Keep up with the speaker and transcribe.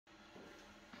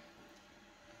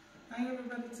Hi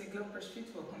everybody, it's a girl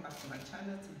Preshfit. Welcome back to my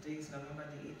channel. Today is November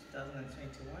the 8th,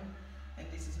 2021 and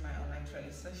this is my online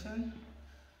training session.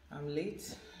 I'm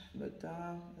late, but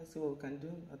let's see what we can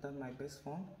do. Not at my best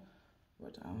form,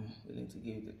 but I'm willing to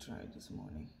give it a try this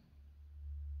morning.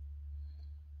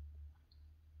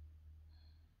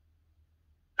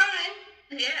 Hi.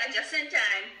 Yeah, just in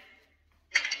time.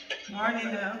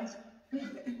 Morning now.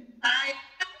 Hi.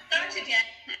 Start again.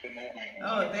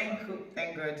 Oh,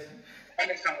 thank God. You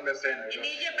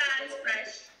need your bands,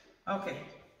 Presh. Okay.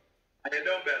 And your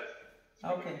dumbbells.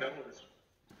 Okay.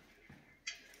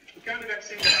 You can't even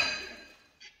sing down.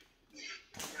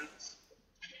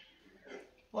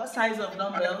 What size of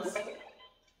dumbbells?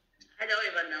 I don't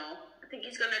even know. I think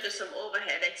he's going to do some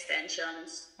overhead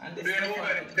extensions. And the Doing step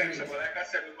overhead on the extension, grade. but like I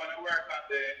said, we're going to work on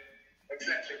the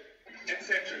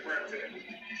eccentric work today.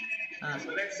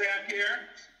 So let's say I'm here.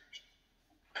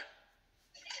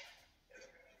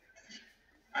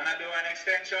 And I do an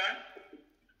extension.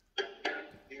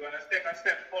 You're going to take a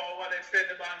step forward, extend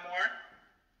the band more,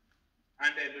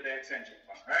 and then do the extension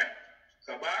part, right?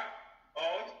 So back,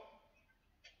 out,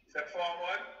 step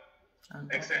forward,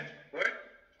 And extension. Good?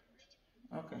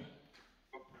 okay.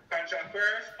 Contract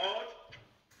first, out.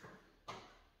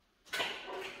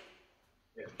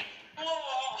 Yes.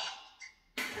 Oh!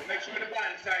 Make sure the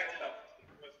band sides up.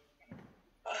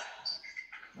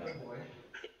 Oh boy.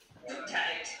 Too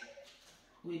tight.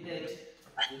 We did.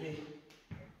 Everyone.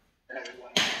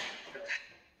 I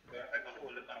can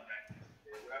hold the band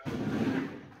right.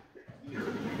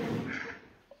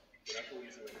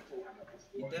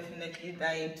 We're definitely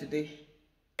dying today.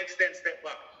 Extend, step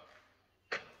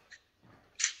back.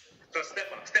 So step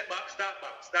back, start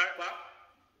back.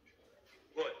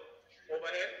 Good.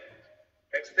 Overhead.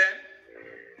 Extend.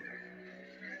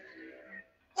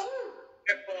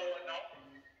 Step forward now.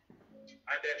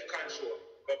 And then control.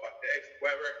 Go back. We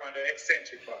work on the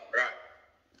eccentric part. Right.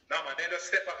 Now man, then just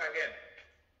step back again.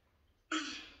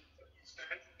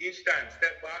 Each time,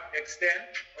 step back, extend,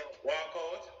 walk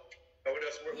out. So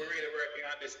we're really working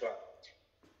on this part.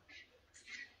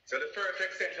 So the first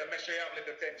extension, make sure you have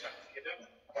little tension. You know?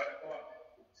 Come on.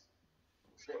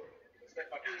 Good. Step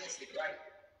back, right.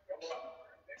 Come on.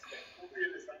 Extend.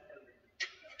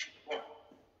 One.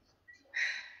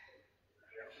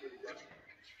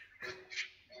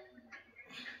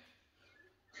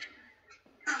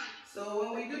 So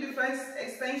when we do the first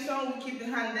extension, we keep the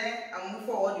hand there and move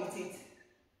forward with it.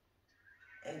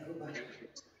 And go back.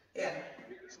 Yeah,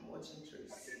 I'm watching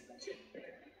Trace.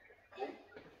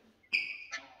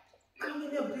 How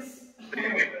many of this?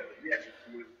 Yes,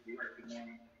 we work the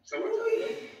morning. So what's up?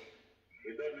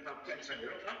 We don't have tension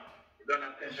here. We don't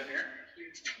have tension here.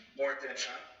 More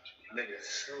tension. And then you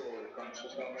slowly control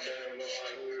from there.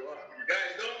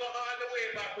 Guys, don't go all the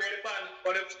way back where the band.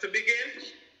 But to begin,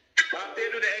 after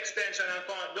you do the extension and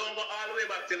count, don't go all the way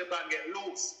back till the band get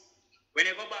loose. When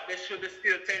you go back, there should be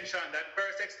still tension. That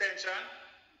first extension,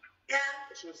 there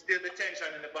should still be tension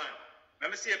in the band.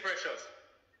 Let me see it, Precious.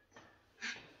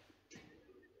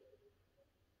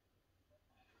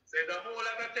 So the whole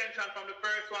of the tension from the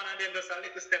first one and then just a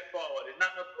little step forward. It's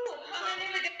not no. How many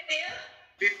we get there?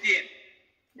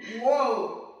 15.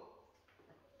 Whoa!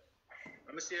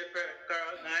 Let me see it,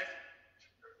 Carl. Nice.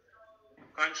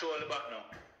 Control the back now.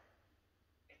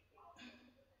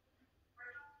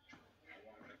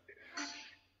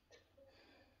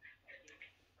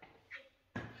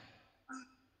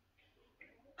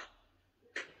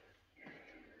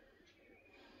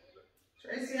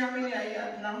 Tracy, how many are you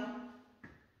at now?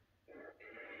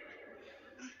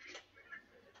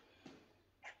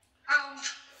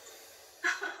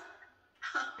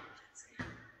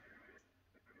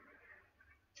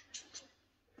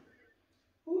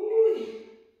 Ooh,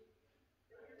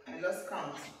 I lost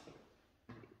count.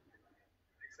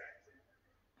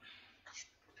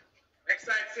 Next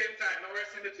side, same time. No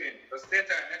rest in between. Just same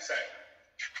time, next side.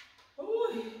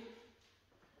 Ooh.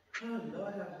 Oh,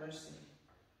 Lord have mercy.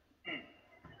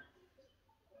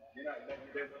 You know,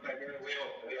 you're way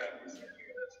up. Yeah.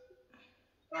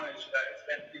 No, you should have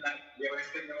spent. You want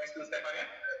to still step again?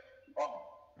 Oh.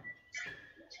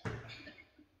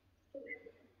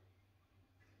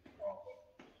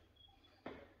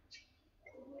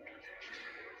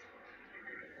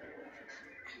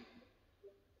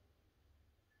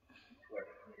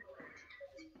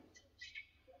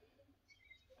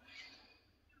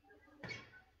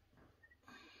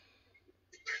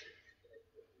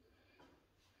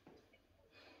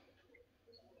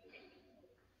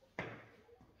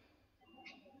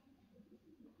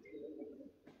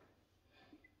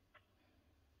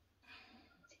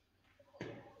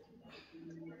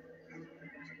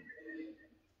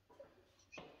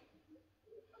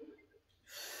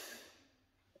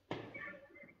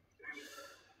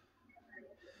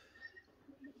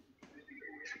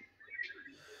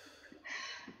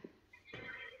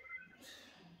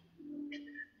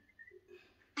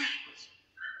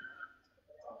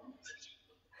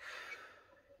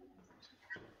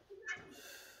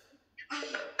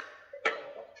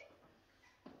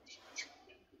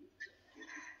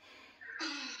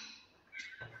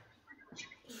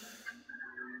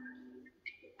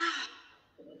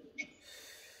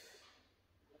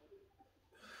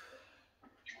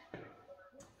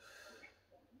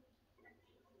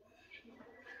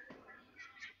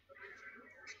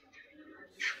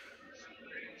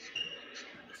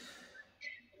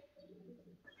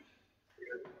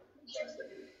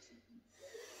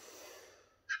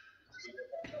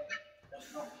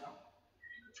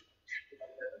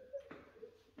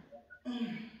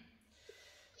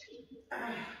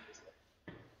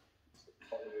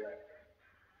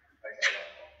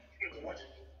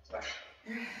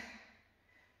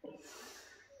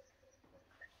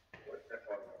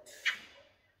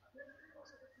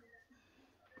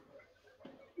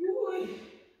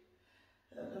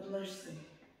 mercy.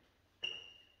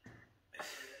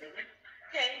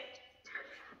 Okay.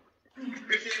 15?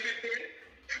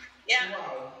 Yeah.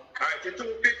 Wow. Alright, your two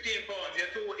 15 pounds,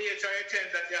 your two 8s or your 10s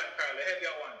that you have, Carl, the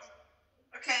heavier ones.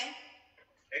 Okay.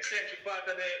 Eccentric part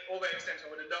of the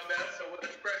overextension with the dumbbells, so with the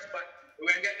press, but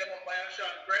we're going to get them up by a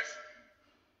short press.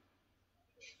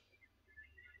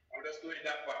 I'm just doing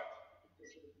that part.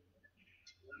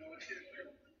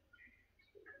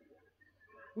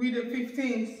 With the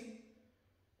 15s.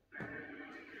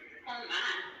 Oh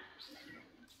man.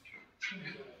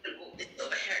 Move this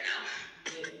over here now.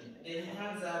 The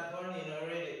hands are burning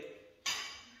already.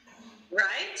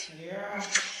 Right? Yeah.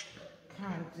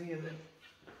 Can't deal.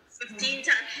 15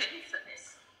 times heavy for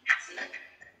this.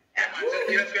 Yeah, man,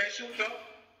 so you just going to shoot up,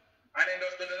 and then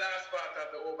just do the last part of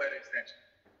the overhead extension.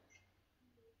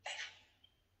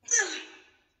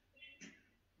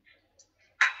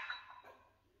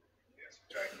 Yes,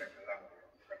 try to make the long way.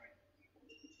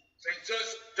 So it's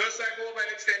just like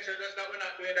overhead extension, just that we're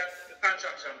not doing that the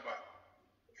contraction part.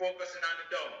 Focusing on the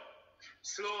down.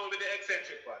 Slow with the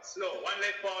eccentric part. Slow. One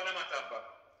leg forward, no matter part.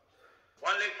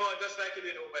 One leg forward, just like you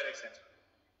did overhead extension.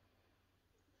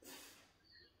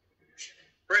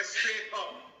 Press straight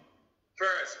up.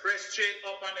 First, press straight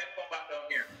up and then come back down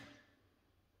here.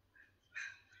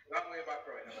 Long way back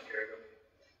right now. Here we go.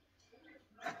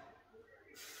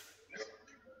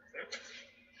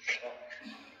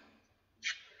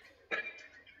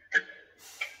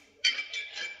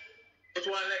 Put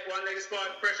one leg is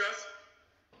forward, precious.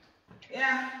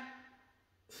 Yeah.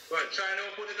 Good. Try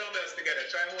and put the dumbbells together.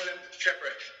 Try and hold them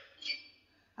separate.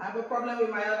 I have a problem with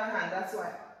my other hand, that's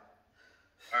why.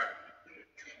 Alright.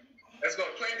 Let's go.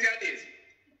 20 of these.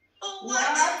 Oh, What?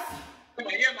 Come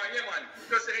on, yeah man.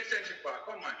 Just the eccentric part.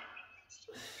 Come on.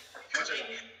 Watch it.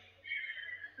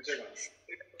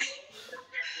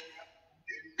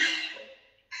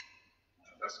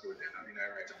 That's good then. I mean,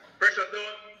 alright. Pressure,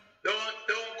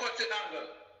 don't cut the angle.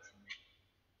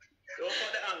 Don't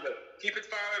cut the angle. Keep it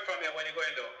far away from you when you're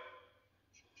going down.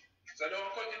 So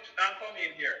don't cut it and come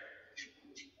in here.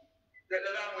 Get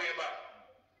the long way back.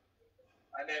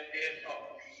 And then in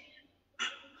up.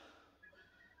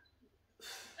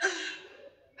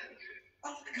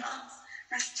 oh my God.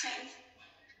 That's 10.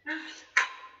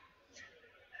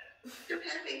 Too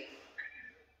heavy.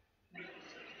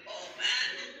 Oh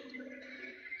man.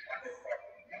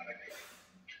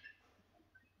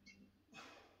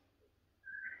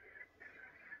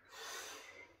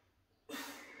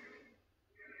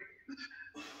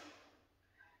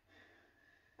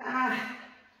 Ah,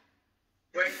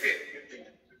 20.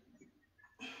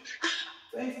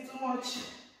 20 too much.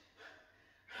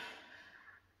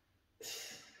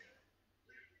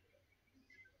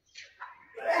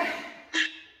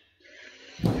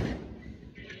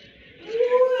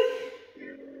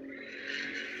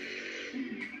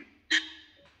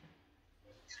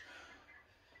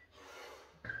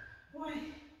 Why?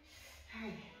 Hi.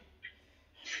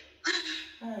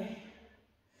 Hi.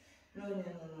 No.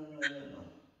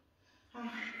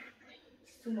 Ah,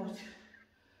 it's too much.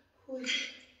 Wait.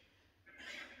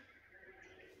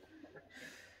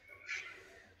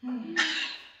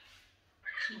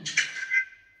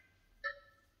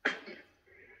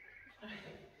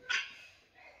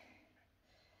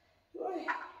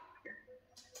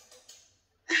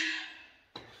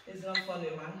 It's not funny,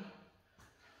 man.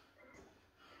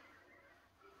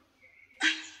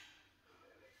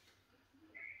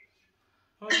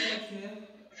 How's next, man?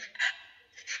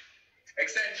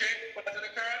 Eccentric, put it to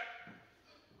the curl.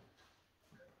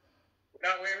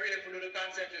 Now we're ready to do the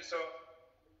concentric, so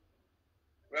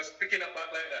we're just picking up back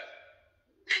like that.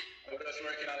 We're just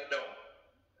working on it down.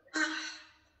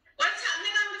 What's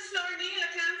happening on the floor, Neil? I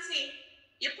can't see.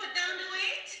 You put down the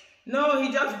weight? No,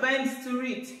 he just bends to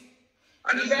it.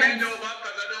 I just bend over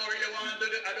because I don't really want to do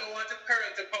I don't want the curl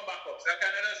to come back up. So I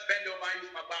kind of just bend over and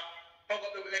use my back. Hug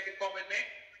up the leg and come with me.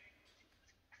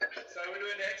 So we're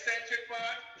doing the eccentric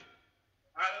part.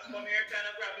 I just come here, kind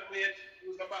of grab the weight,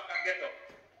 use my back and get up.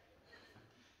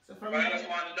 So from But I just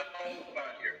want to dump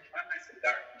on here. I'm nice and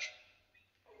dark.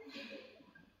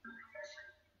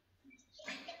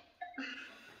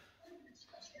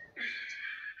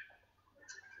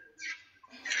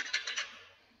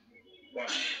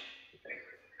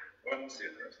 One more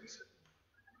sit, let's sit.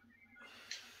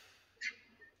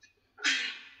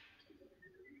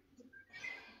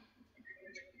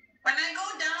 When I go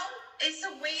down, is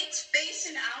the weight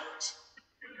facing out?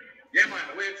 Yeah, man,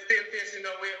 the weight still facing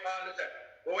the weight all the time.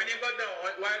 But when you go down,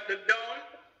 while the down,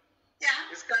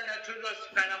 Yeah. it's kind of to just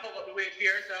kind of hug up the weight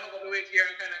here. So I hug up the weight here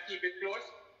and kind of keep it close.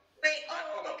 Wait, And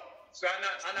come oh, up. So I'm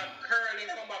not curling,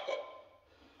 come back up.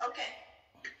 okay.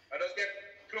 I just get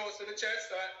close close to the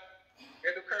chest,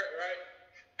 get the curl, right?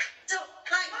 So,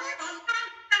 like,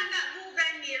 not move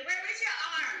that near. Where is your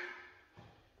arm?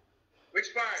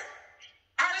 Which part?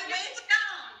 All the way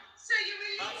down. So you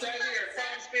release. Outside here,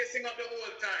 palms facing up the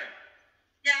whole time.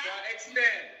 Yeah. So I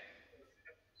extend.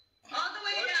 All the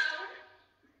way down.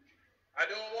 I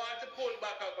don't want to pull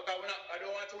back up because I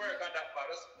don't want to work on that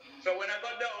part. So when I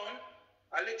got down,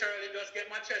 I literally just get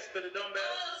my chest to the dumbbell.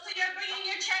 Oh, so you're bringing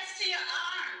your chest to your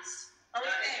arms.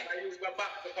 Okay. I use my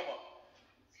back to come up.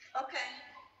 Okay.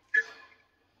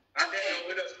 And then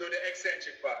we just do the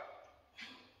eccentric part.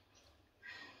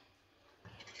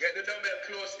 Get the dumbbell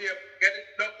close to your,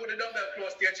 don't put the dumbbell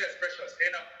close to your chest pressure.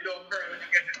 Stand up, you don't curl when you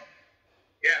get it up.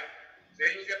 Yeah. So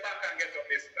you use your back and get up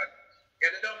this time.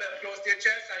 Get the dumbbell close to your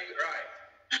chest and you, right.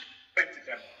 20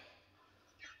 times.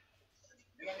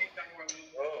 You don't need that more.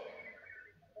 Oh.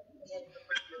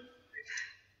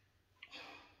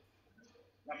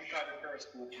 Let me try the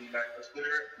first move like this.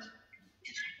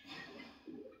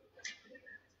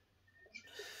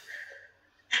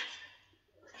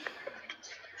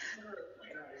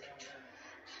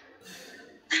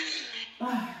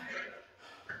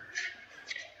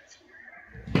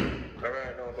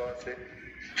 Alright, no boss.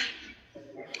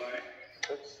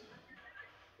 Oops.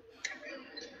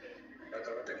 That's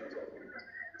all I think it's over.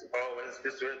 Oh, when it's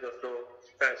this way, just go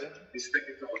fast. You stick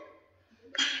it out.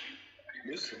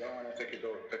 This? I don't want to take it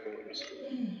over. Take over this.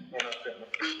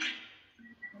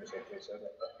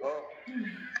 Oh.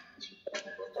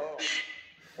 Oh.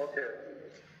 Okay.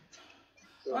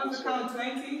 So What's the count, 20?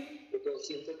 It don't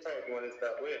seem to tight when it's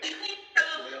that way. So,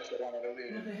 That's the one of the way.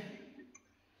 Okay.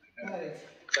 Got it.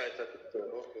 Tight at the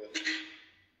toe. Okay.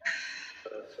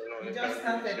 So now We just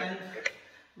started and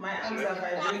my arms are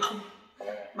vibrating.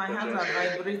 My hands are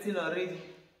vibrating already.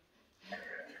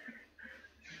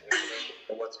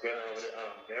 What's going on with the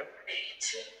arm, yeah?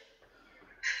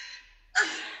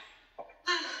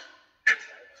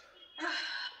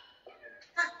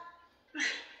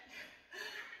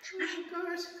 Oh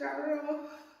gosh, Carol.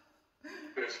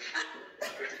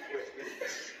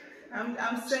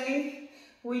 I'm saying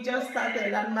we just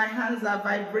started and my hands are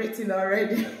vibrating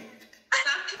already.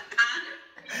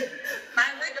 my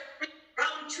leg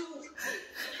round 2.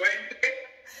 20?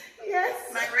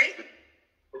 Yes. My leg?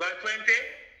 About 20?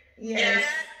 Yes.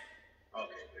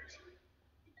 Okay.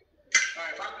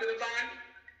 Alright, back to the band.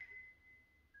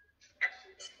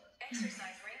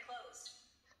 Exercise ring closed.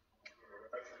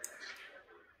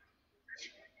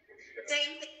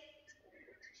 Same thing.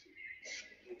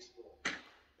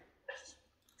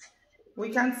 We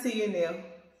can't see you, Neil.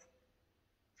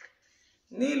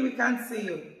 Neil, we can't see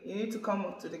you. You need to come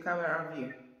up to the camera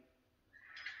view.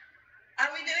 Are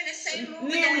we doing the same move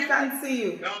Neil, we again? can't see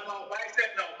you. No,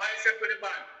 bicep now. Bicep with the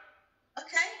band.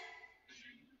 Okay.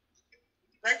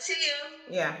 Let's see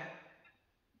you. Yeah.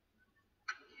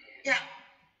 Yeah.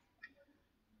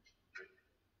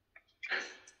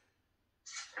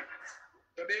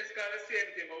 So basically the same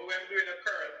thing, but we're doing a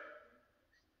curl.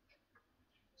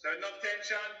 So enough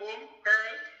tension, boom,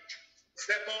 curl,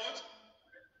 step out.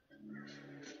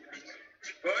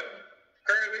 Good.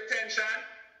 Curl with tension,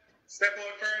 step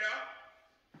out further.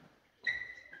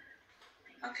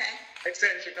 Okay.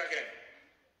 Eccentric again.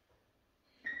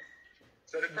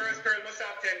 So the first curl must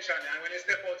have tension, and when you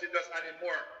step out, you just add in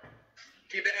more.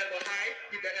 Keep the elbow high,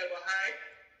 keep the elbow high.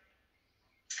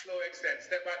 Slow extend.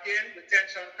 Step back in with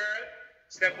tension curl.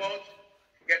 Step out,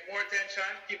 get more tension,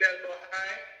 keep the elbow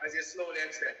high as you slowly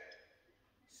extend.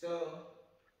 So,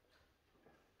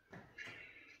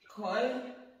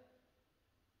 coil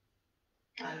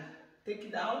and take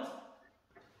it out.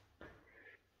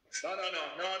 No,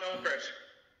 fresh.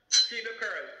 Keep the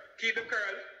curl. Keep the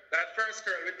curl. That first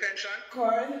curl with tension.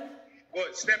 Coil.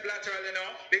 Good. Step laterally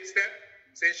now. Big step.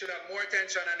 So you should have more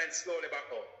tension and then slowly back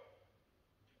out.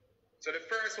 So the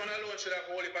first one alone should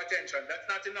have whole heap of tension. That's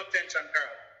not enough tension,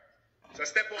 curl. So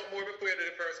step out more before you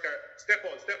do the first curl. Step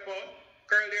out.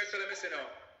 Curl there, so let me see now.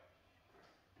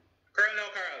 Curl now,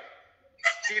 curl.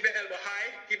 Keep the elbow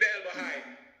high. Keep the elbow high.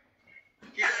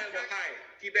 Keep the elbow high.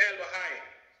 Keep the elbow high.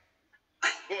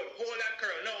 Good. Hold that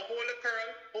curl. No, hold the curl.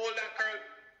 Hold that curl.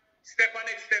 Step on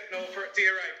next step now to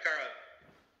your right, curl.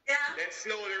 Yeah. Then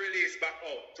slowly release back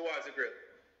out towards the grill.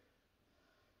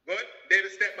 Good.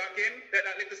 David, step back in. Let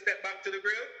that little step back to the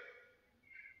grill.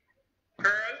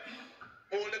 Curl.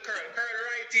 Hold the curl. Curl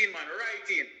right in, man. Right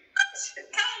in.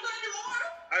 Can't go anymore.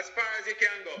 As far as you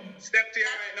can go. Step to your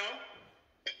right now.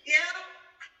 Yeah.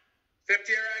 Step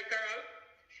to your right, curl.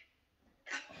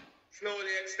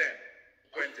 Slowly extend.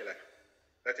 20 like.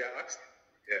 That's your axe?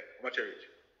 Yeah. How much you reach?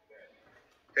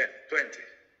 10. 20.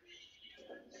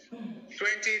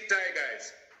 20 tie,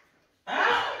 guys.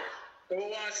 Ah! So we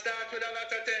want to start with a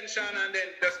lot of tension and then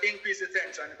just increase the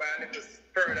tension by a little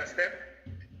further step.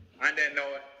 And then now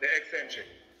the eccentric.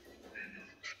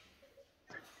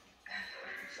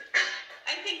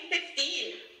 I think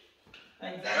 15.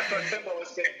 That's what Exactly. Simba was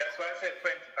saying. That's why I said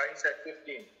 20. I said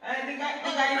 15. The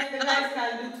guys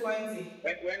can do 20.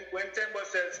 When Tembo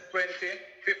says 20,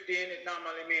 15, it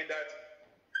normally means that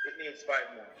it needs 5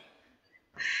 more.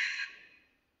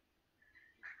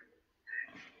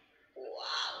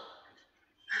 Wow.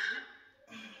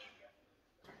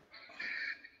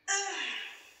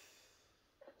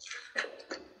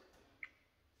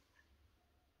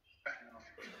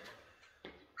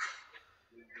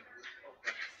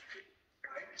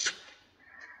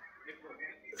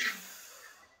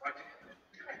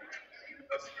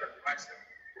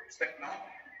 Step now.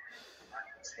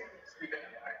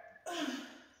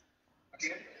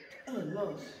 Oh,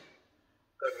 Lord.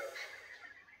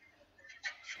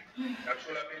 That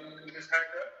should have been this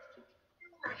haircut.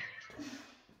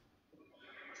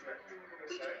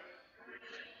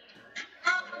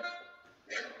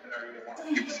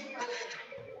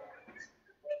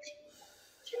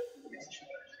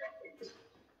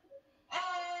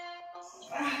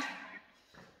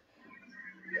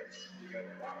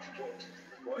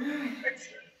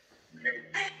 Excellent.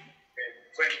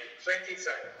 20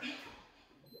 side.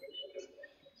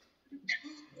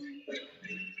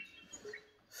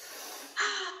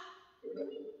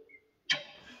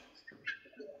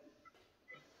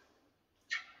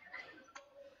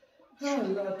 Oh,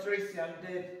 Lord, Tracy, I'm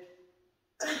dead.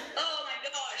 Oh my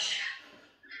gosh.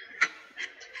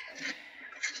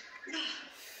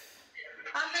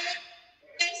 How many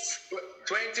days?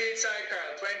 20 side,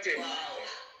 Carl. 20. Wow.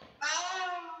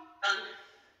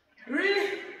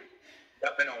 Really?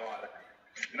 That been a while.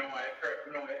 You know why it hurt?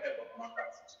 You know why it ever come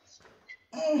across.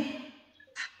 Oh.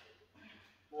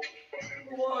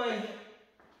 Boy.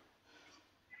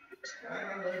 I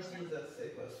Lord Jesus,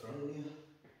 save us from you.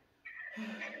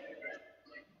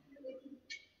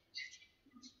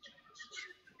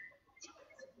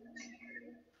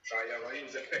 So you have to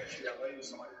use the fix. You have to use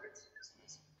some of the fix.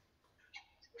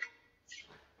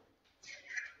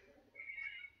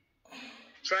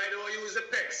 Try to use the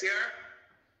pecs here,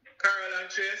 Carol and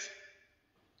Chase.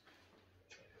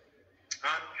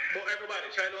 But everybody,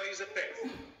 try to use the pecs.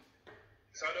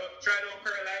 So try to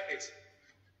curl like this.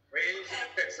 Where you use the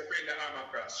pecs to bring the arm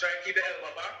across. Try to keep the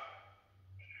elbow back.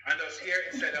 And just here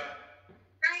instead of...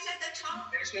 Right at the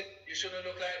top. You shouldn't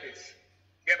look like this.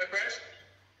 Get me, Presh?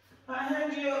 I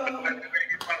heard you. And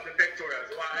the pectorals.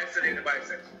 You want to isolate the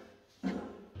biceps.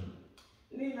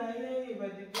 Lila, I hear you,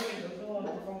 but the brain doesn't want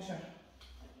to function.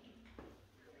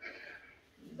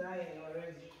 It's dying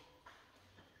already.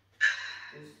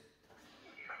 It's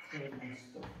good and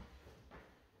stuff.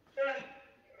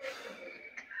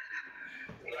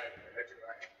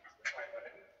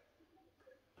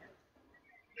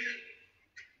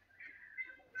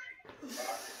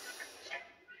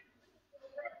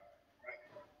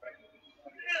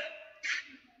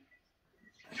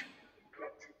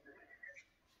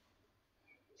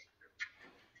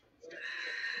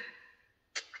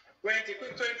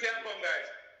 Quick 20 and come, guys.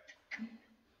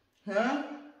 Huh?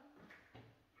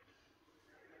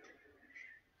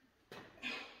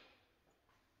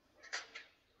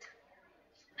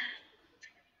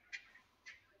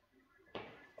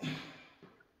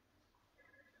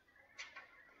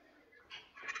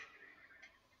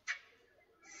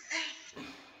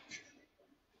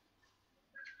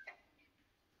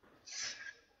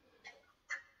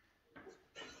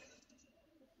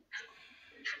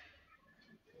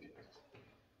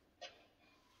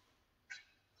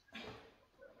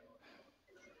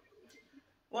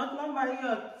 What number are you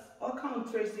at? What count,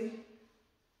 Tracy?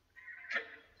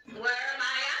 Where am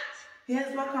I at?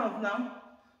 Yes, what count now?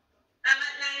 I'm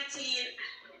at 19.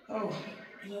 Oh,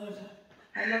 Lord.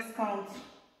 I lost count.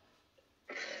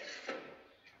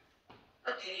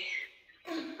 Okay.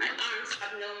 My arms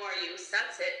have no more use.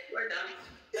 That's it. We're done.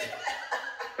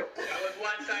 That was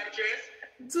one side,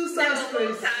 Chase. Two sides, No,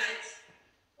 both Tracy. sides.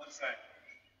 One side.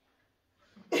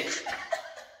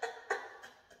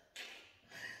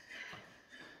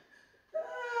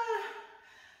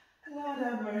 Lord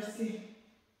have mercy.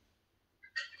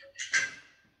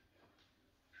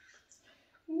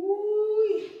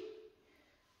 Ooh.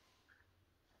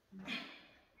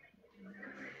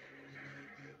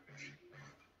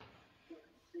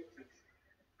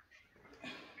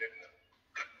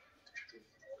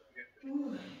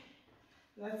 Ooh.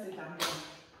 That's it, I'm done.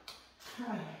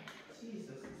 Hi.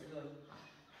 Jesus is good.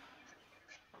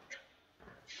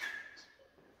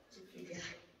 To figure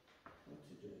what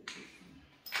to do with this one.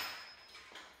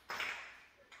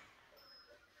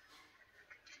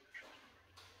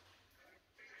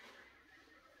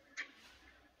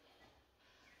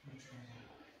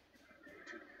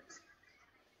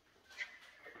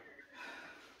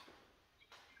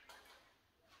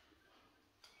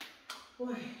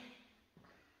 Why?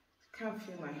 Can't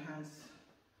feel my hands.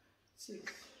 6.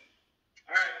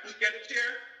 All right, just get a chair.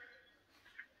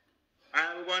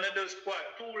 And we're going to do squat.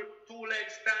 Two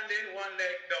legs standing, one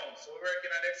leg down. So we're working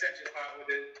on the eccentric part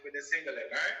with the single leg,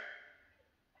 all right?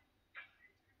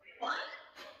 What?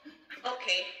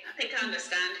 Okay, I think I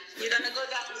understand. You're gonna go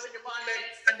down with the one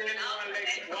leg And then one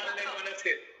leg on the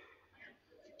sit.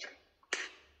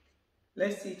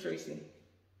 Let's see, Tracy.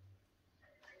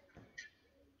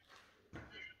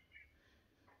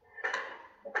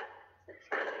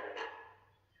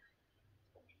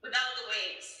 Without the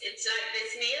weights, it's like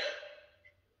this near,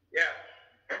 Yeah.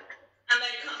 and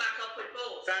then come back up with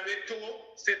both. Stand with 2,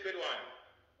 sit with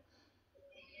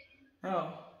 1.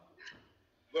 Oh.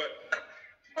 Good.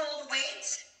 Both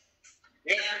weights?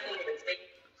 Yeah, both good.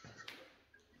 weights.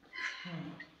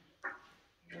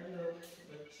 Hello,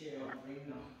 the chair right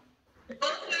now.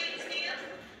 Both weights near?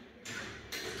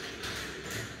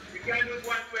 You can do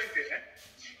 120, eh?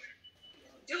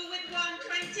 Do with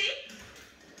 120?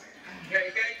 Yeah,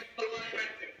 you can do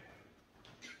 120.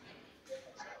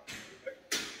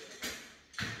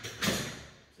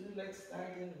 2 legs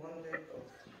standing, 1 leg off.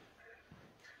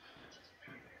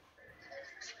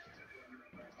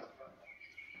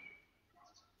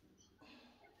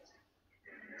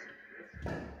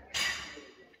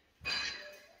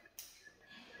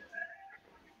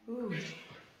 Ooh.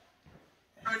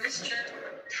 Or this chair?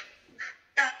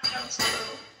 That comes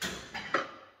through.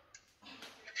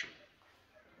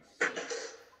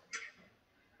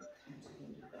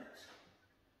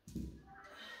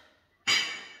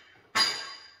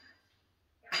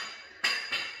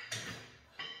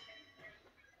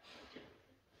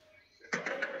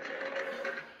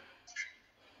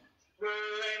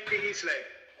 Lengthy each leg.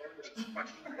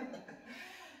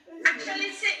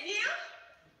 Actually sit here?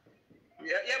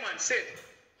 Yeah, man, sit.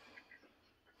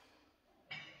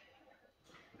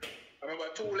 Remember,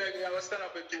 2 legs, you have to stand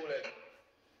up with 2 legs.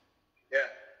 Yeah.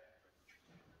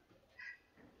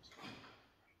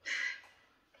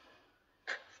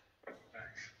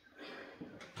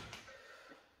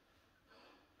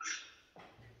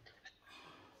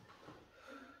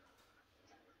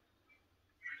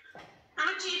 How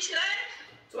much each leg?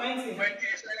 20. 20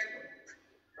 each leg.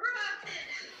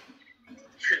 Rocket.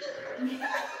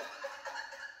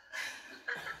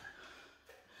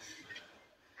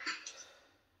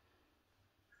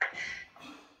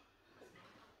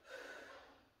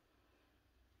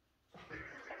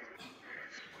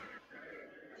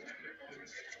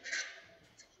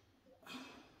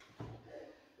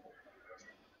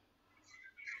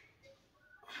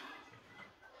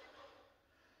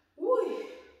 Ooh.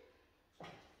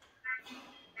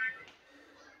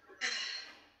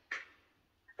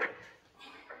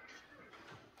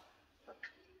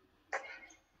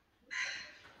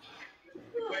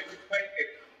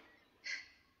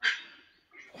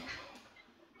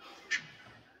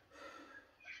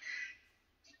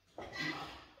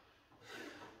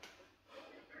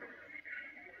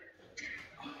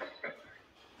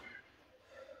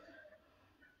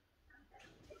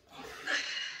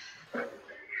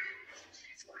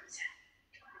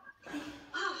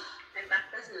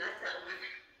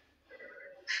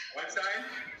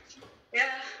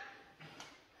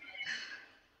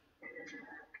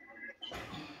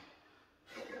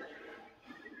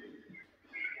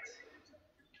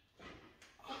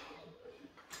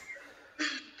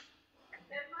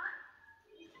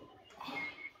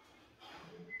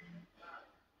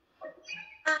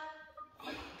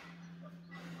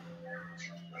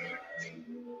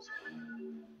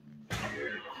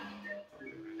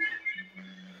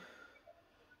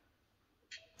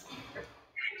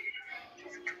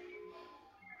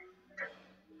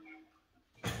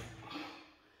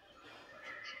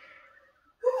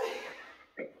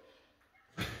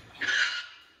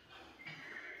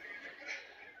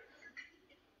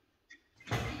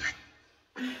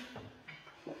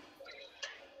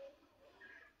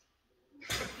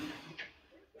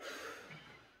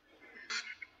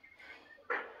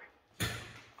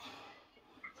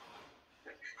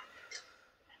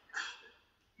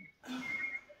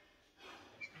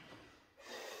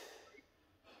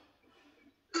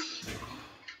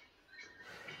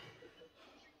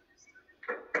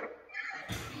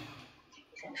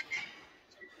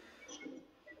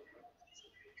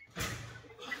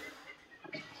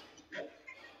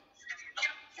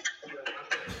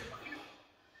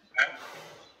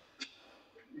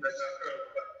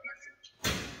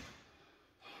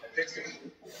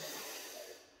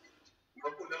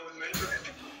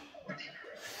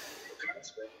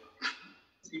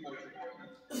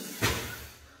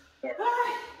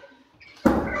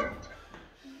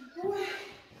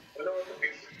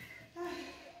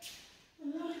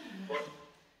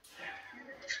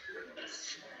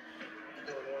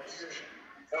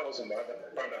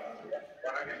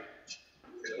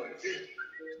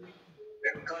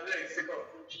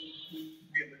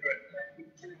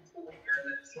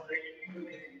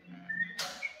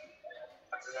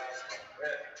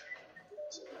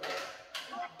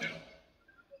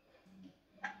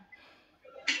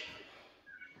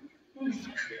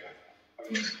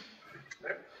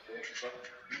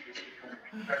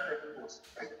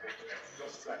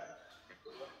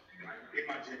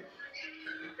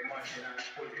 Imagine and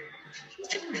pull it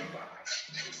back.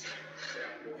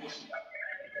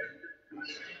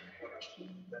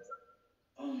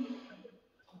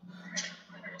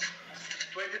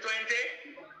 2020?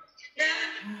 Yeah.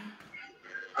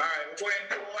 Alright, we're going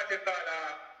to what you call a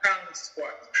Kang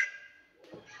squat.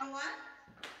 A what?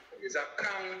 It's a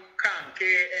Kang,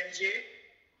 K-N-G.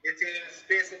 It is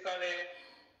basically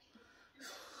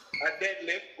a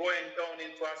deadlift going down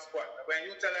into a squat. When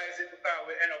you utilize it,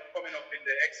 we end up coming up in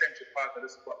the eccentric part of the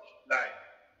squat line.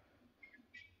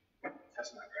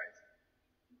 That's not right.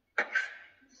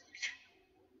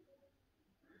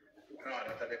 No,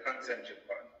 that's the concentric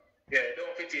part. Yeah, it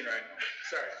don't fit in right now.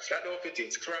 Sorry, that don't fit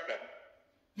in. Scrap that.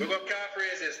 We got calf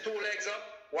raises, 2 legs up,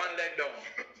 1 leg down.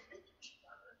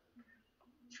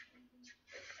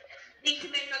 Need to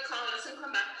make a call and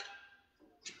come back.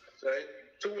 So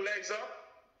 2 legs up.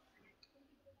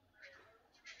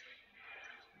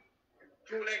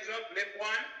 2 legs up, lift 1,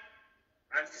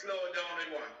 and slow down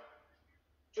with 1.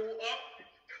 2 up,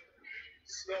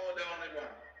 slow down with 1.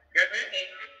 Get me?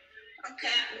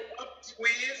 Okay. Up,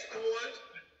 squeeze, hold,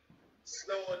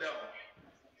 slow down.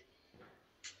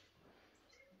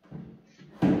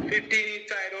 15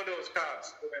 tight on those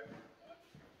calves.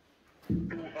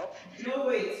 2 up. No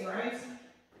weights, right?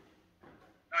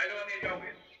 I don't need no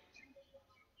weight.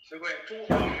 So going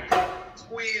 2 up,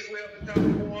 squeeze way up the top,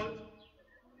 hold,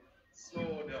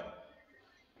 slow down.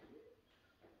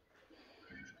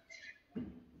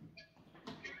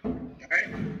 Alright?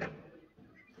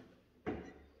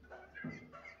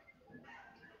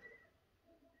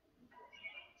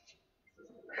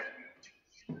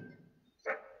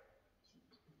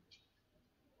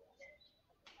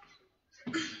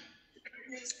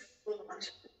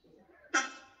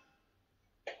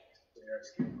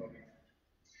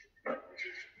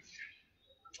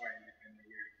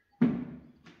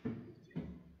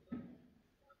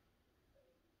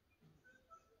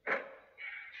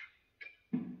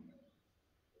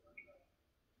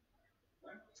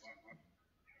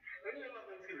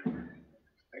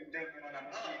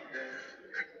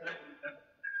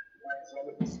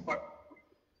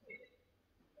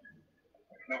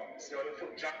 No, see how the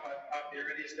foot drop after you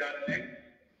release the other leg?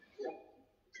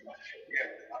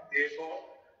 Yeah, after you go,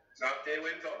 so after you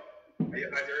went up, as you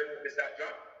remove this, that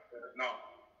drop? No.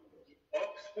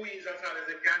 Up, squeeze as hard as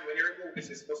you can. When you remove this,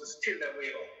 it's supposed to still the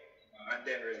way up, and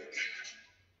then release.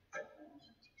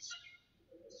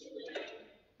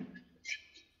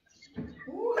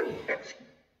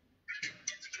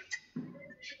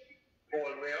 All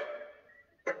the way up,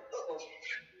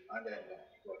 and then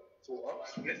 2 up,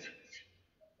 yes.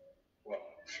 1,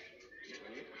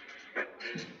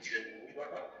 2,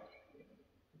 1 up.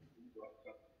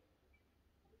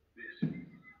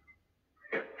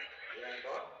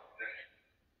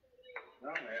 No,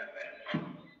 man. Yeah,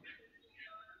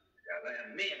 man.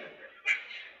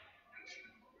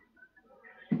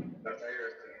 That's how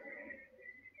you're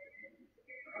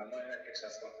I know you're extra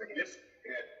stuff like this.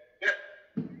 Yeah.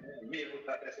 Me who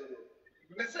thought that's a little.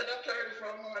 I said I tried it for a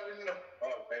morning, you know.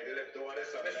 Oh, okay, they left the water. I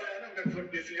said, I'm going to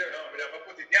put this here. No, but I'm going to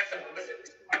put it yes.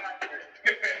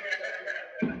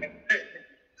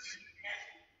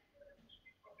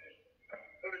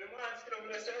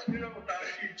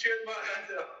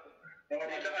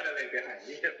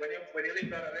 When you leave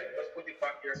the other leg, just put it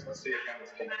back here so you can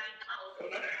just put it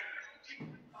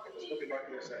back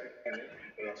here so and then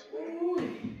just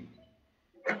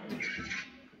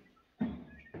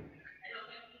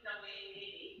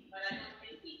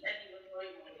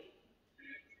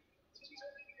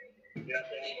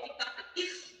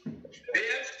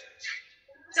Yes?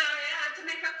 Sorry, I had to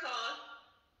make a call.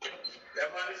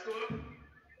 Everybody school?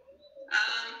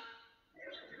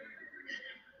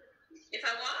 If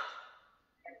I want?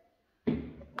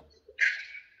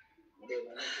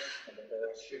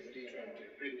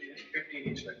 15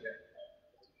 each like that.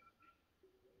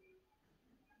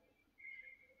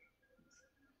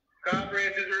 Calf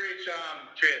raises reach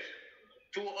Trace.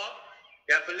 2 up,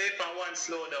 you have to lift and 1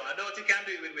 slow down. I doubt you can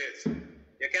do it with weights.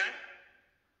 You can?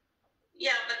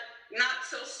 Yeah, but not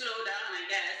so slow down, I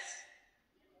guess.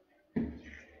 And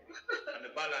the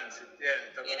balance, yeah,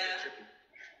 it's about Yeah. tricky.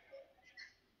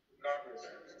 Calf raises.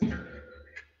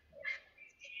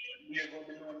 here will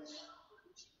be known.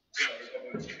 So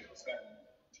we're going to start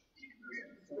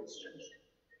fourth stretch.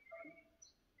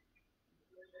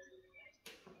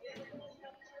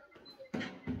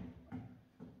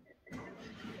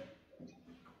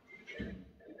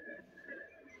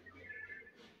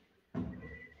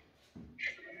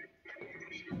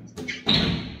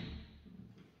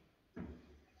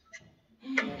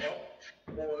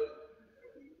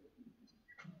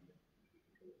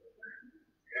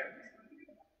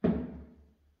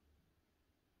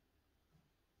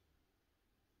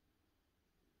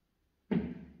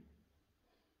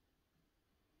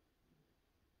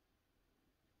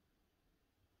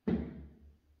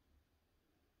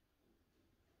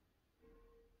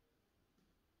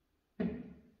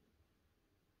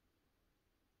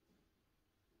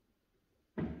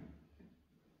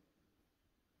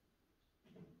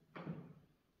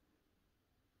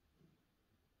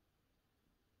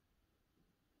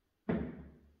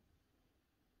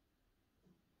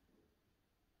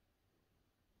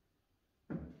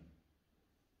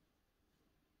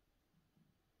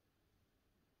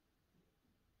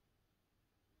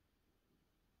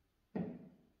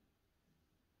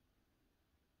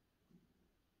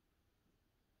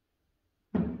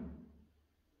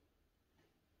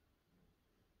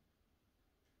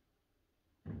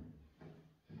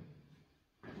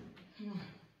 Hold.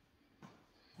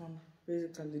 I'm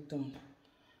basically done.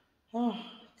 Oh,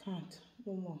 can't.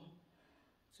 No more.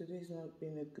 Today's not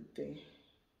been a good day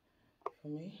for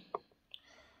me.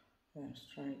 Let's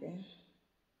try again.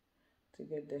 To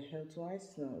get the health-wise,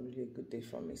 it's not really a good day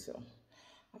for me, so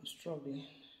I'm struggling.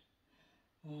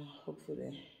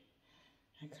 Hopefully,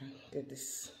 I can get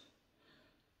this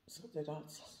sorted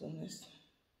out soonest.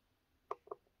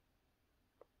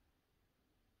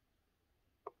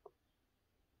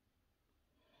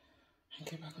 And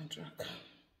get back on track.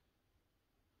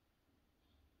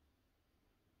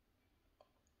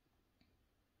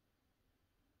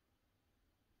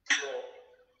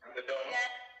 And the down.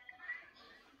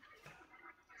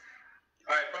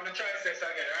 Alright, from the triceps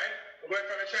again, right? We're going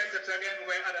from the triceps again,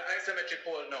 we're going to the isometric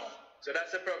hold now. So that's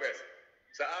the progress.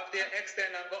 So after you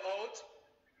extend and go out,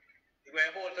 you're going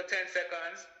to hold for 10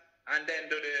 seconds and then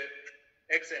do the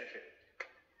eccentric.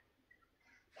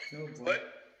 No boy.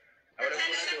 Good? 10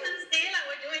 seconds still, and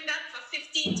we're doing that for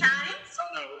 15 times.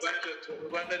 No,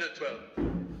 we're going to do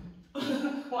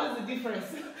 12. What's the difference?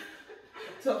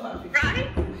 12 and 15. Right?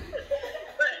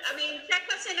 But, I mean, take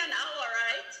us in an hour,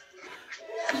 right?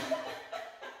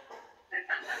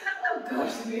 Oh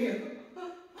gosh, Neil.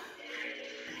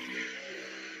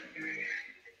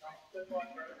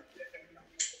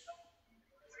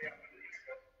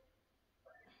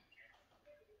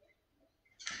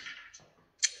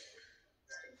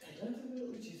 I don't know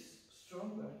which is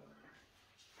stronger.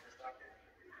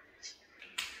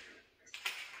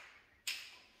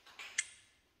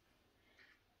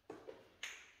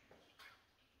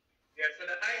 Yeah, so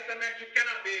the isometric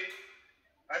cannot be,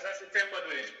 as I said, tempered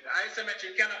with it. The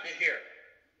isometric cannot be here.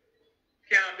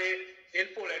 Cannot be in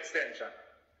full extension.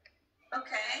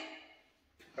 Okay.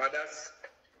 But that's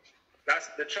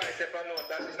the tricep alone.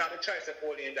 That is not the tricep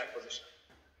holding in that position.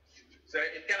 So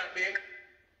it cannot be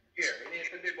here. It needs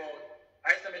to be about,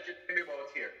 isometric can be about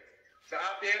here. So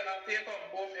after you come,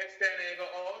 boom, extend and you go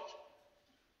out,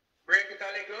 break it a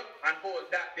little and hold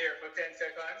that there for 10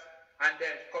 seconds and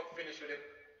then come finish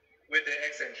with the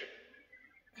eccentric.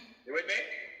 You with me?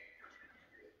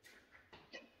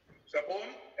 So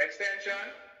boom, extension,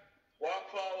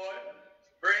 walk forward,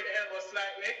 braid the elbow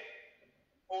slightly,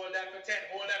 hold that for 10,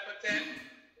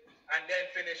 and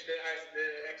then finish the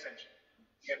eccentric.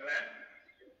 Get the man?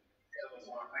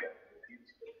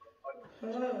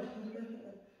 Oh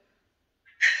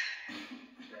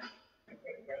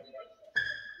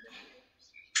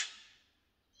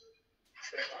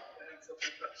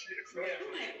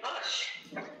my gosh.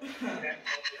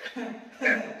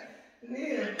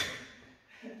 Neil.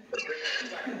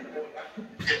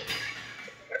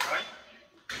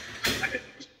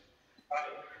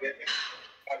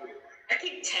 I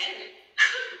think 10.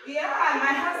 Yeah,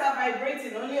 my hands are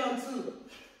vibrating only on 2.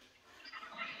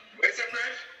 Where's the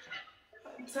fresh?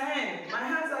 10. My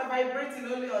hands are vibrating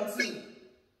only on 2.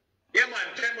 Yeah,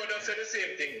 man, tempo does say the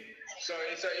same thing. So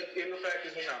it looks like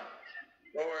it's now.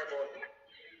 Don't worry about it.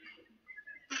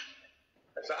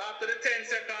 So after the 10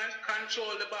 seconds,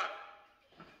 control the back.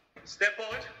 Step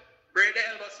out, braid the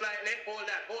elbow slightly, hold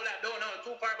that, don't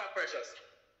too far back, precious.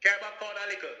 Carry back forward a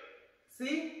little.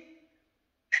 See?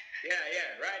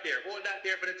 Yeah, right there. Hold that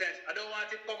there for the 10. I don't want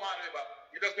it to come all the way back.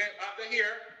 You just went after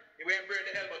here, you went braid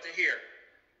the elbow to here.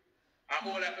 And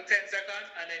hold that for 10 seconds,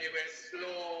 and then you will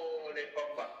slowly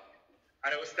come back.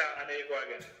 And it will start and then you go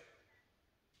again.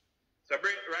 So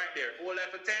breathe right there. Hold that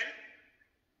for 10.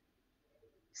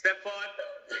 Step forward.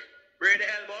 Breathe the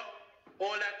elbow.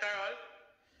 Hold that curl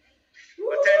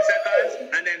for 10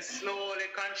 seconds. And then slowly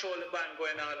control the band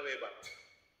going all the way back.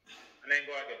 And then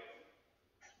go again.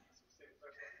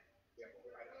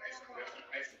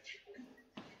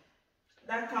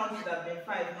 That count should have been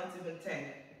 5, not even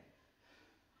 10.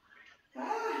 Ah.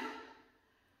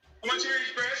 How much you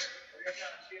reach, Presh?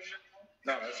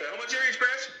 No, I said, how much you reach,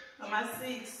 Presh? I'm at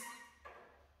 6.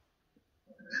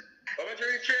 How much you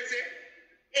reach, Tracy?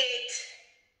 8.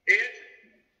 8?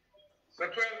 So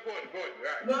 12, good,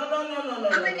 right. No.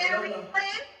 How many are we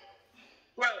playing?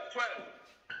 12.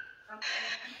 Okay.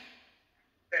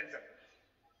 10 seconds.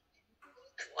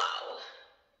 Wow.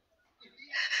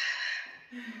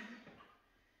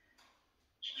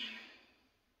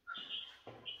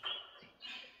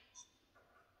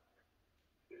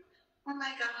 Oh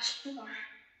my gosh, more.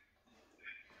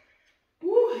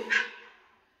 Woo.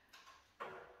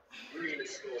 Really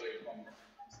slowly.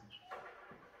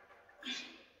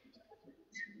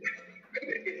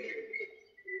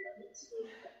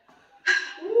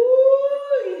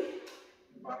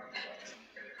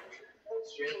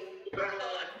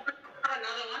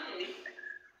 Another one.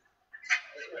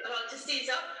 About to seize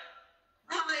up.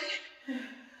 Hi.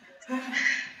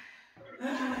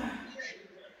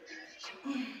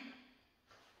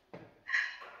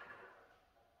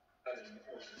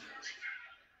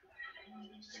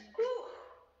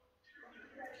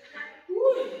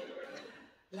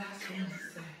 Last one,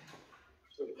 sir.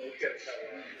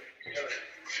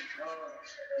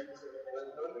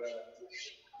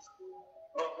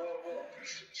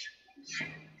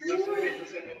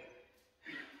 Jesus, man.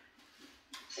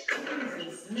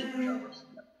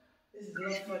 This is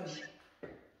not funny.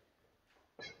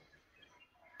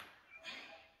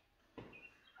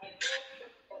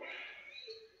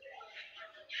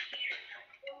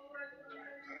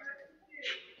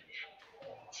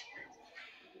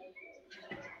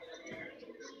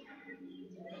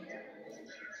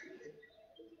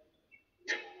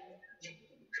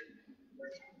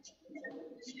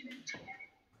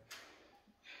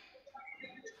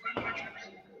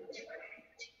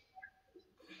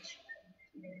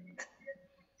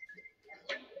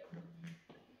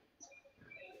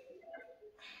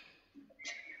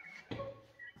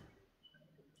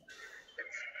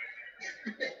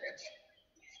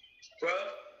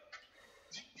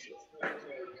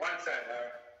 One side, all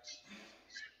right.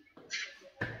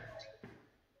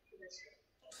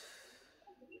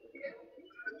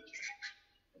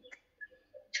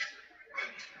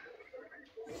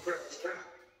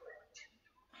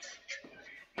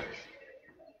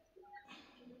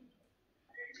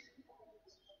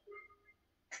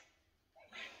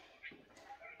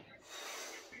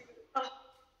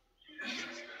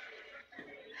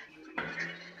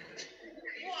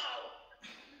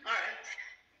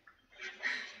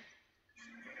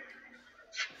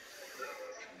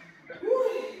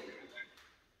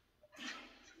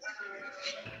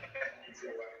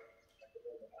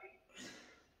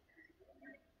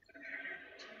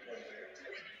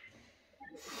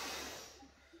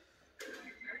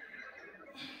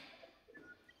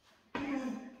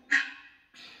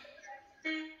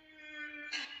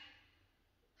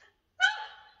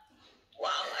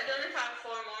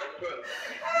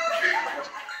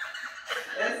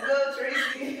 Let's go,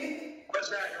 Tracy.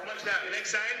 How much down?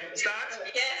 Next side? Start?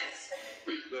 Yes.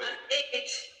 Good. 8.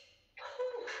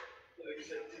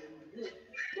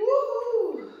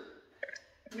 Woohoo!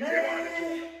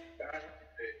 Man,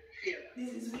 this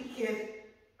is wicked.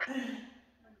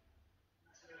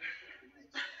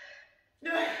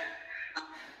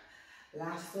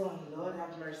 Last one, Lord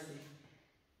have mercy.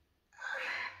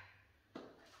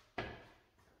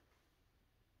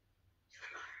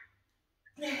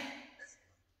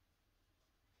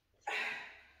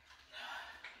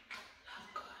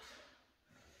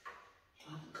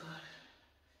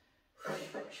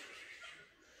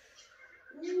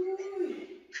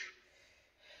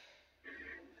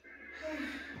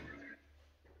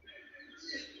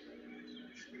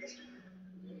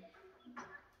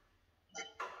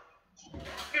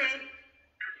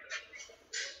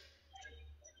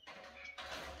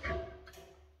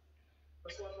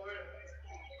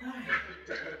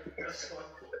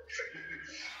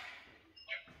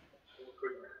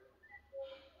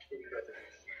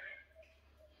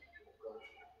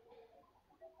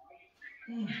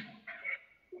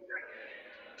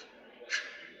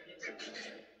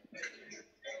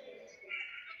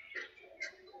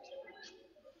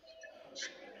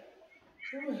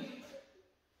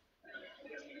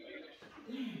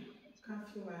 Can't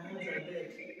feel my hands are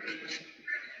dead.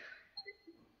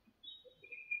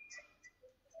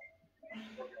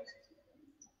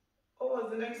 What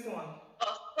was the next one?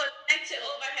 Oh, connect to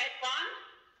overhead one.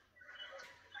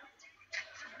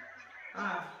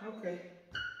 Ah, okay.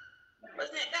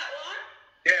 Wasn't it that one?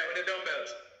 Yeah, with the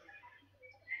dumbbells.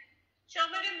 Show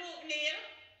me the move, Neil.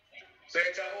 So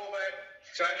it's a overhead.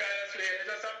 So I can explain. It's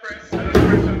just a press. So just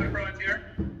press on the front here.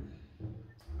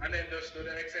 And then just do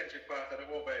the eccentric part of the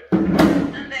overhead.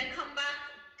 And then come back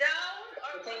down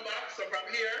or So come back. So from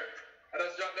here, I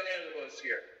just drop the elbows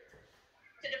here.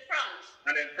 to the front.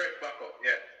 And then press back up.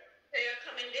 Yeah. So you're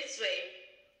coming this way.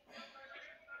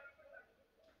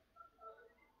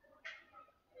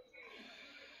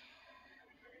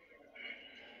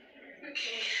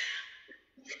 Okay.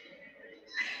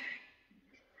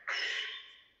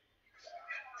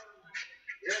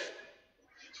 Yo.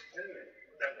 Anyway,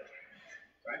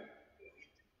 right?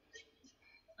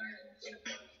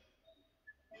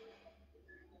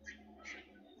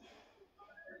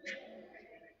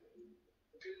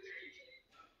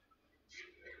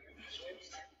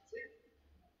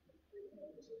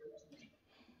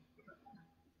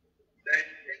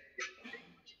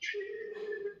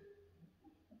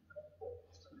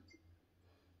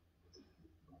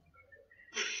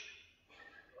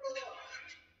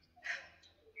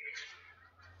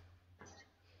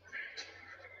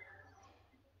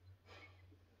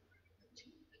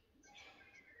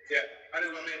 Yeah, I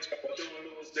don't want to mention, but don't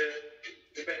lose the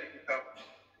benefit of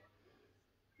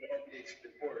the updates, the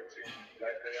port,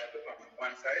 like they have the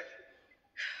one side.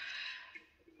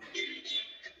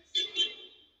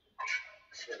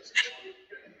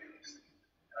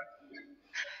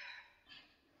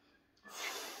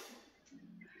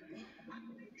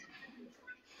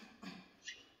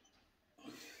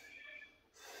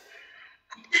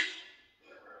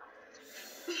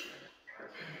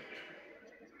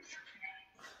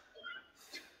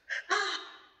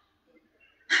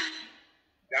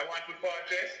 That one for forward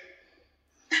chest?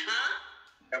 Huh?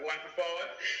 That one for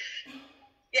forward?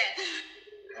 Yes.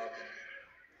 Okay.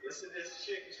 Listen to this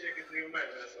shake it to your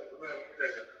mind. That's all. Remember,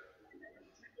 take it.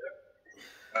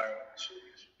 Yeah. All right.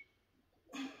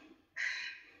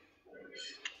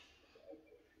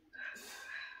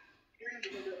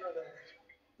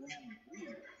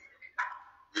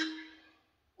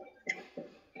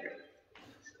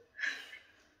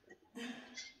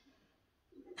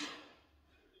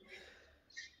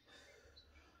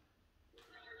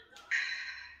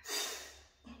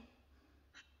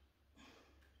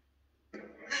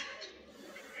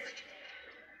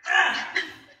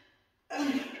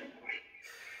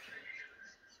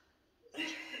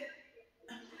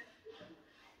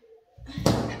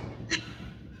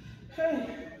 Hey.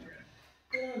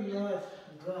 Oh, Lord.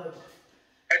 God.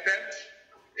 Attempt.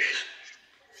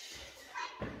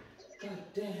 God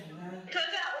damn, man. So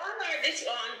that one or this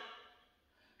one?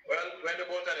 Well, when the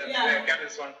both of them, Yeah. yeah, get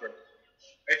this one first.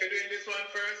 If you're doing this one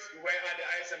first, we're going to add the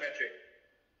isometric.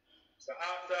 So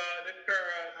after the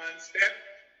curl and step,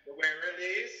 we're going to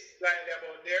release slightly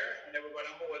about there, and then we're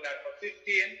going to hold that for 15,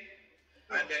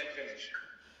 and then finish.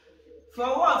 For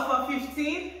what? For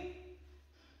 15?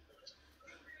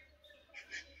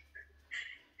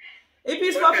 If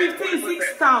it's for 15,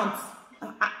 6 counts.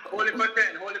 Hold it for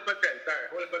 10, hold it for 10, sorry,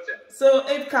 hold it for 10. So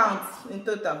 8 counts in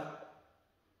total.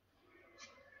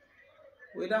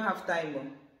 We don't have time, though.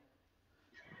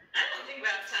 I don't think we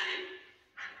have time.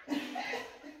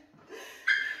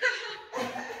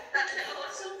 That's it. Oh,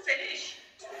 soon finish.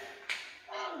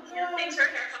 Things are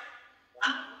here.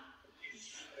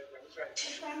 I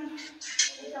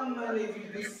can't manage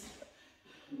with this.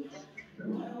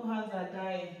 My whole hands are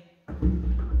dying.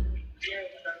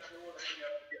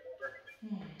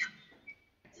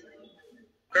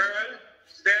 Curl,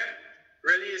 step,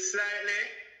 release slightly,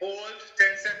 hold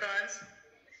 10 seconds,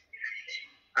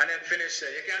 and then finish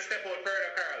it. You can step out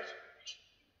further, Carl.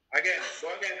 Again,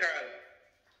 go again, Carl.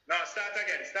 No, start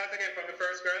again from the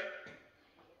first curl.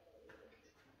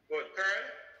 Good, curl.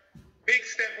 Big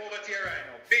step over to your right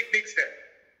now, big step.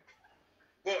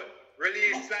 Good,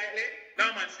 release slightly.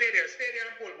 No man, stay there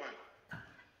and pull man.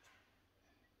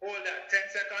 Hold that, 10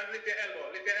 seconds, lift your elbow,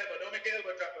 don't make your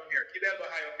elbow drop down here, keep the elbow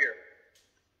high up here.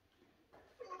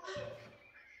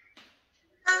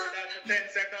 Hold that for 10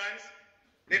 seconds,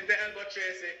 lift the elbow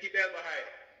trace, keep the elbow high.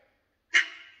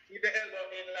 Keep the elbow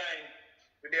in line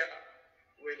with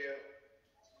your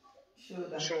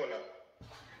shoulder.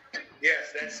 Yes,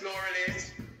 then slow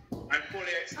release and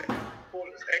fully extend.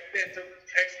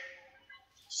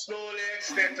 Slowly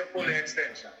extend to full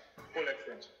extension. Full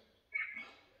extension.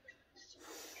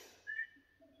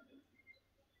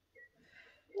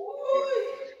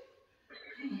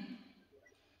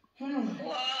 Wow.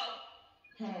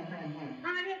 How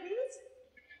many of these?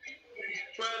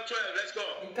 12, let's go.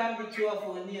 It can't be 12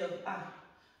 or near.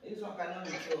 This one cannot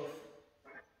be 12.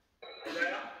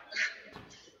 Yeah.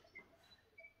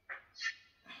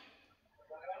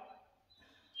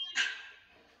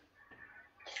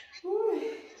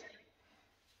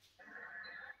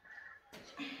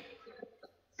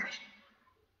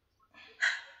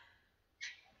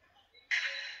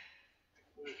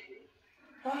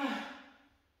 Wow.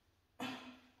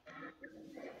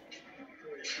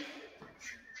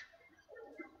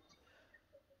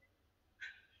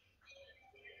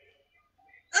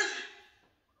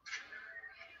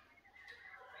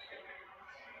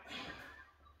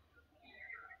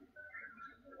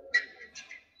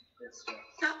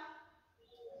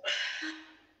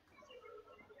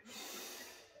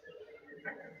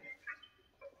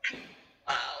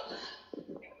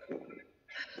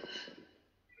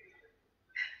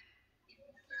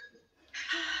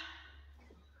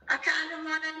 I can't do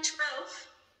more than 12.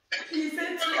 He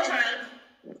said 12.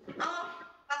 Oh,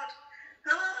 God.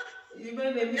 Oh. You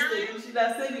made a mistake. You should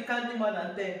have said you can't do more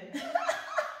than 10.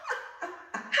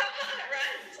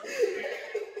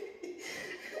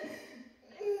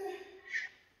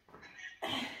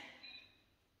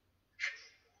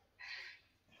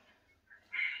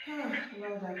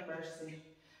 Lord have mercy.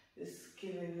 It's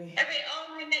killing me.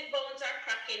 All my neck bones are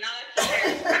cracking. Now I can hear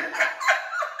it.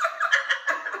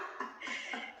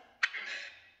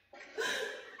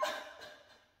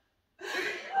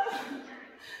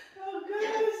 Oh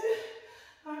gosh,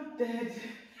 I'm dead.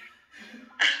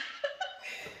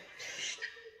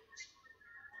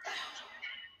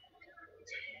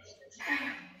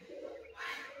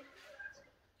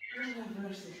 Lord have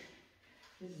mercy.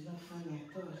 This is not funny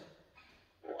at all.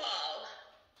 Wow.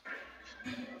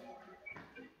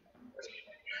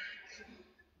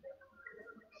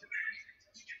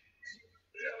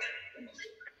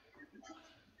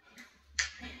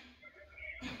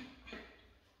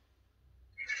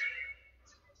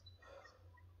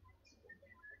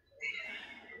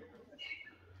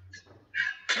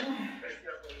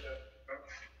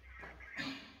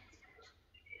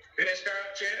 Finish, girl.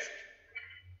 Cheers.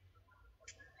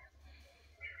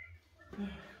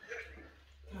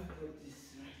 Can't put this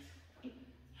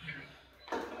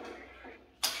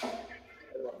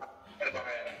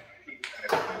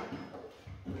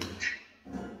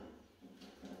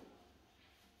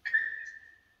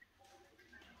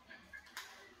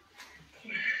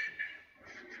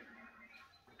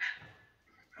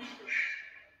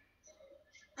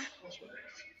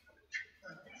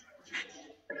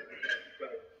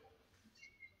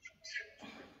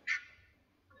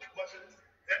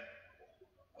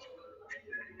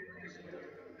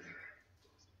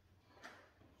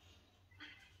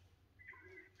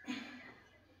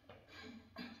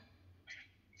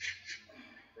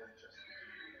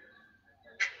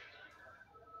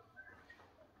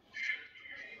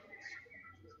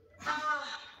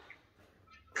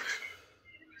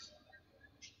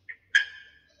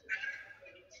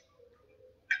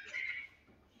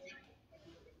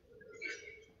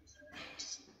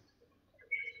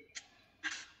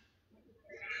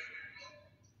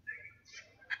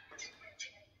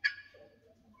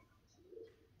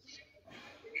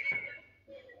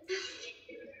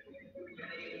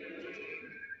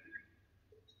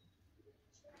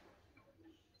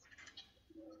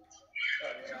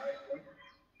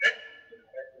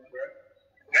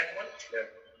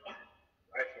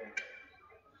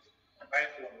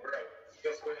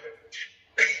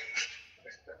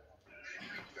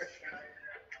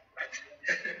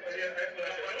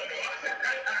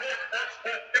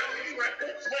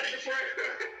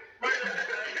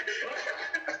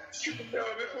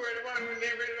Before the one who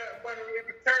never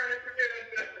turn it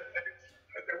together.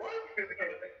 I said, what?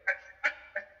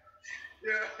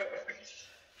 Yeah.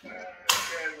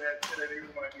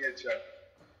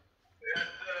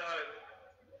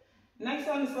 Next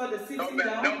one is for the sitting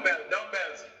down.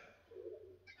 Dumbbells.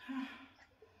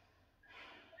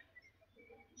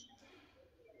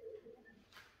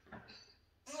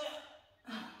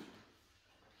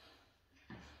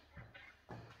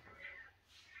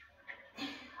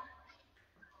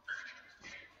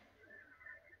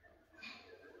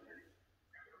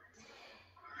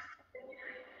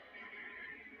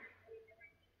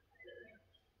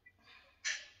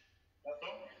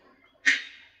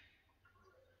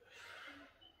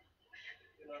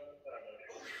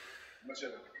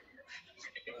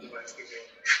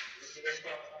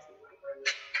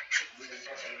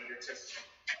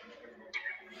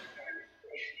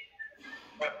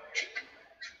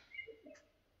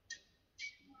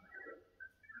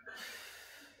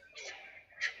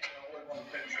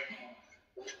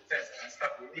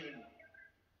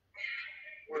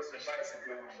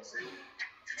 normal. See?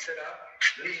 Instead of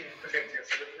leaning to get here.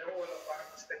 So if you hold up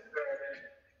and step there,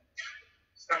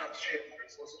 stand up straight, you're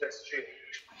supposed to step straight.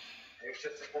 And you're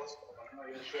just supposed to open. Now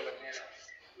your shoulder can up.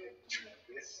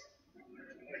 This.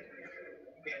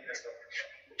 This up.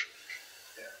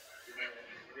 Yeah.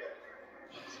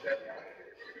 Step down.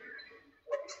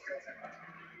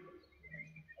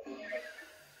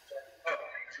 Up.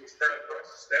 So step across.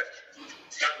 Step.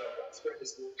 Stand up. Step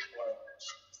this move.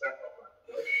 Step up.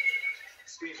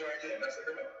 Squeeze right here. That's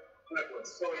the middle.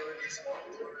 Backwards. Slowly release more.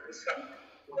 Stop.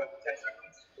 You have 10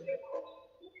 seconds.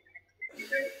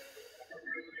 Okay.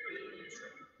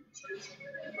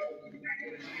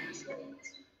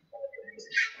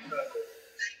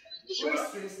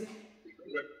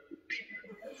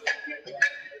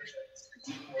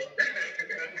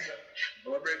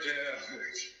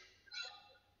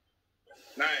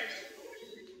 Nice.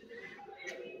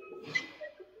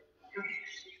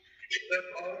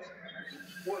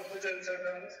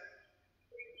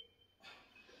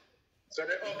 So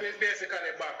the up is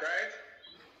basically back, right?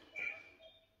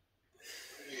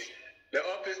 The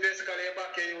up is basically your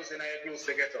back you're using and your glutes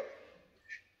to get up.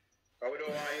 But we don't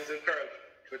want to use the curl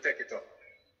to take it up.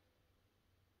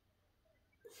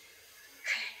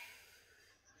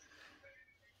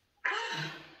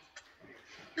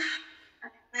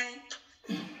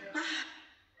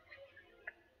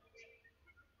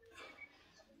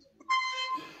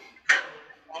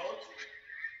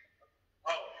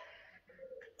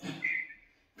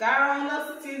 Carol, no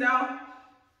sitting down.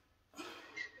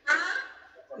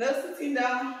 No sitting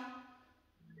down.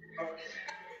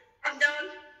 I'm done.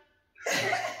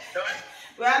 Done?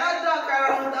 We are not done,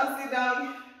 Carol. Don't sit down.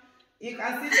 You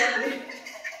can sit down.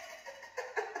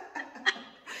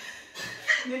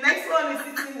 The next one is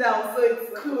sitting down, so it's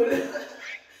cool.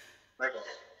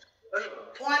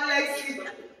 One leg sit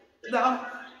down.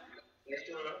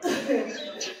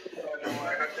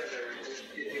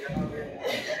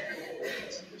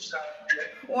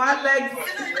 One leg.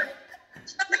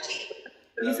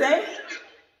 You say?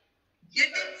 You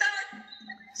did that?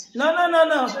 No.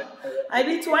 I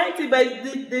did 20, but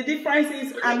the difference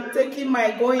is I'm taking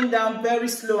my going down very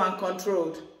slow and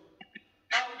controlled.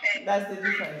 Okay. That's the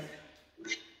difference.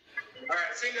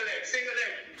 Alright, single leg.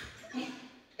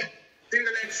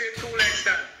 Single leg, say 2 legs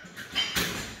stand.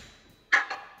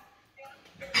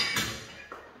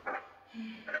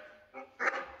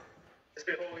 Just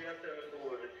before we have to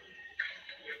hold it.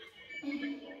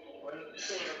 When the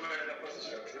shoulder go in the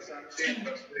position, this one same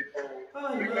touch before.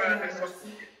 Oh, We no. got this one.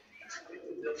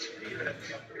 Just feel it.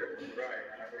 Right,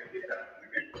 I'm going to get that.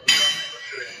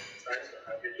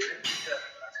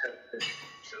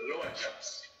 The lower chops.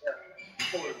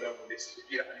 Hold them with this.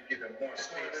 Yeah, and give them more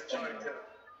space. The joint.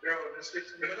 Bro, the switch.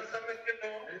 You know something, you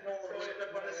know? So it's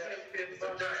up on the same page. It's a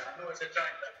giant. I know it's a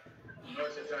giant. When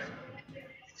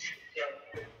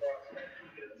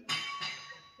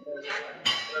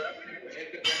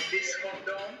this come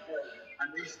down and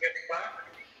this get back,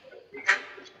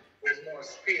 there's more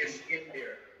space in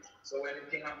there. So when the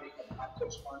thing I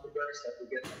touch on the burst that we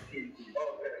get a pin.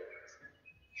 Oh, very good.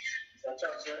 Is that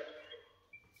chops, right?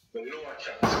 The lower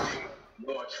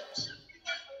chops.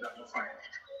 That's not fine.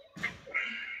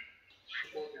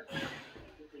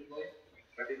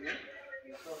 Right in here?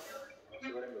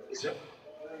 Is it?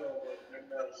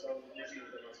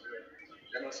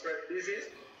 They must spread disease.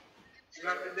 It's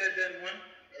not the dead then one.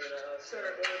 Sorry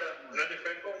about that. No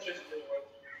different countries do one.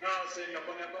 No, so you're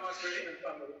going to come and spread in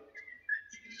family.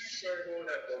 Sorry about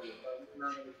that, buddy. I'm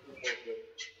not going to do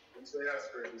it. So you have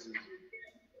spread disease.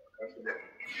 That's the dead.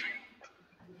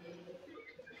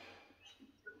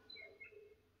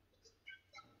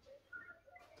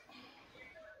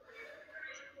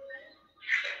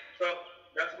 So,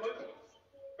 that's good?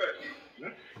 Good.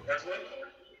 That's good?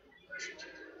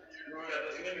 No, that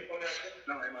doesn't mean you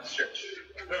no, I must stretch.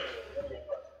 No.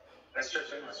 I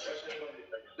stretch, I must stretch.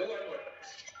 Do one more.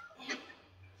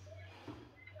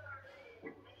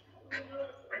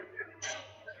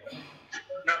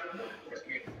 Now,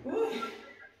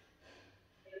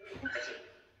 that's it.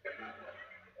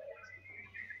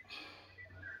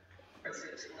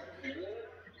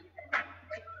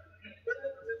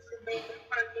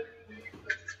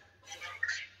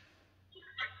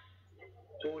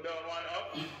 Two down, one up.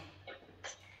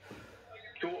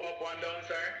 Two up, one down,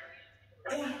 sir.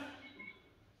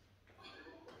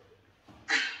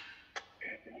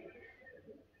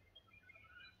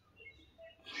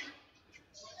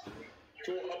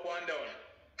 Two up, one down.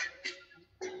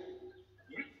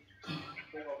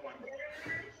 Two up, one down.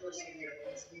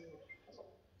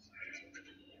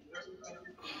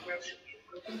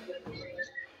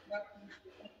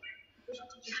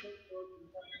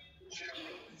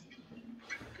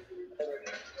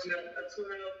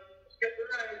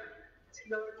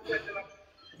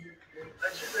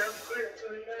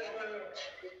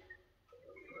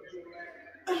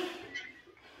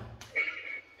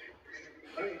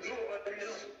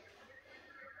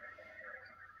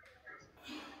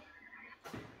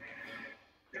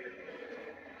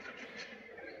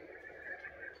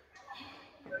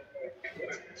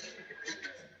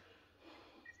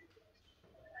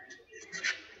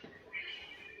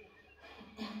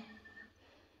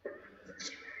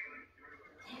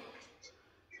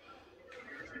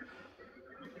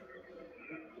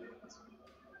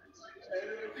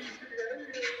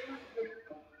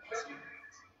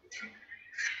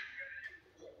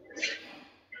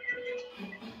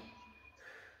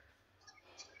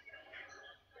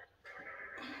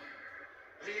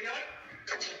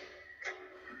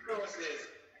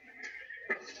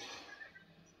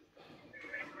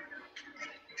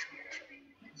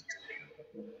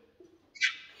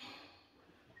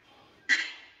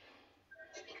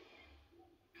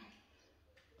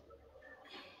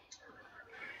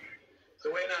 So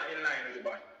we're not in line with the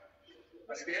body.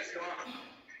 A space, come on.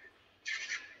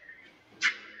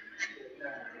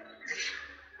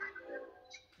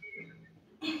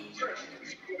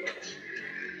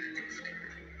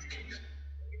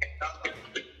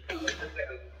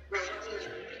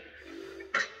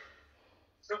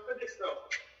 So for this stuff,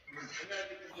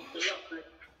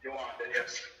 you want it,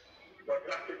 yes. But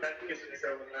lock it that is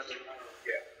yourself another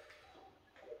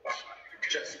yeah.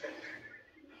 Just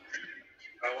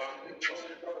I want to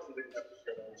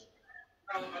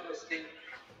understand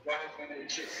what happened in the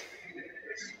chest.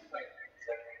 It's like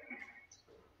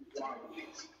one of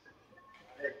these.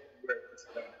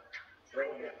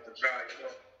 Throwing at the dry, you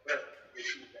know, you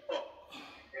shoot them up.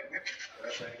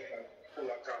 That's why you gotta pull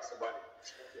across the body.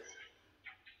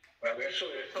 But we're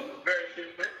showing you something very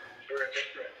different. Very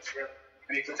different.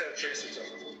 And you can tell Tracy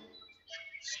something.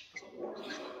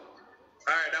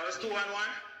 Alright, that was 2 on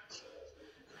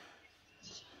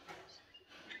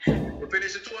 1. We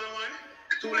finished the 2 on 1?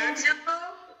 2 legs? No.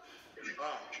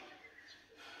 Oh.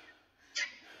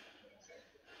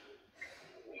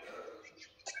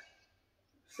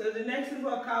 So the next is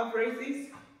what calf raises?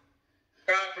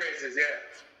 Calf raises,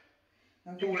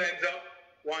 yeah. Okay. 2 legs up,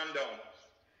 1 down.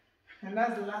 And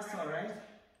that's the last one, right?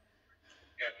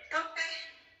 Yeah. Okay.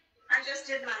 I just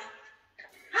did mine.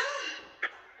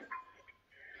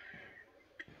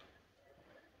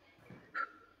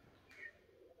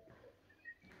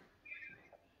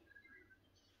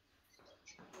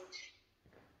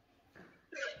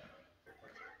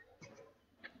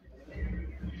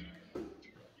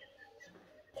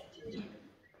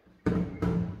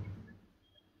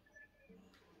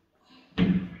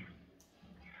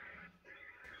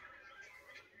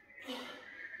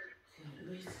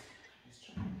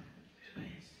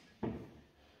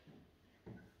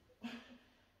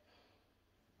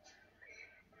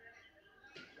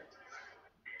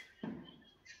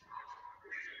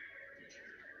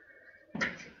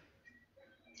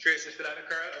 Tracy, still at the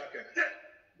curl? Okay.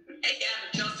 Yeah,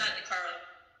 I'm just at the curl.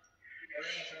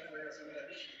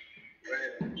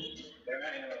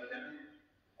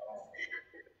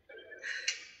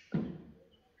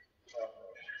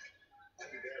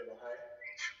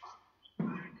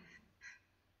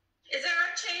 Is there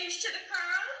a change to the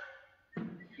curl?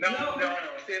 No,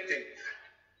 same thing.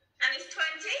 And it's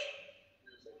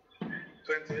 20?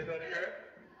 20 is on the curl.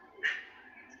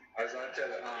 I was going to tell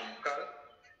Carl,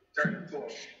 turn it to him.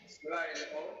 Slide it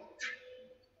out.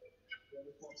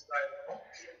 Slide it out.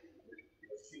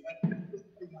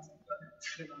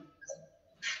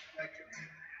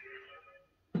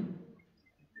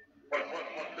 Hold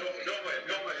on.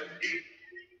 Don't wait.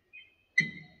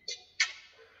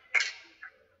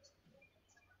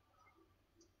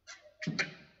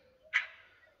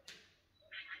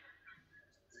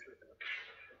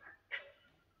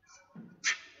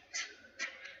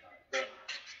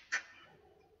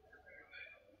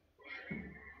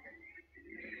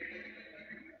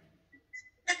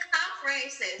 The calf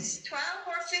raises, 12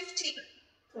 or 15?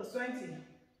 So 20.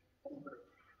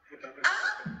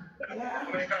 Ah, Yeah.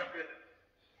 How many calf raises?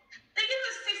 I think it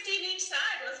was 15 each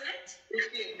side, wasn't it?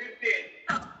 15.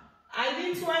 Oh, I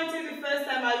did 20 the first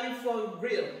time I did for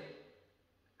real.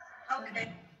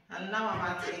 okay. And now I'm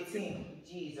at 18.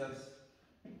 Jesus.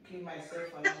 Kill myself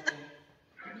for nothing.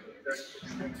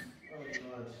 Oh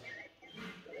God.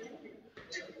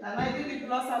 And I did the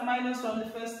plus and minus from the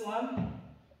first one.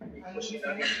 And we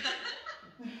finished.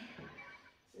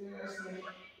 Seriously.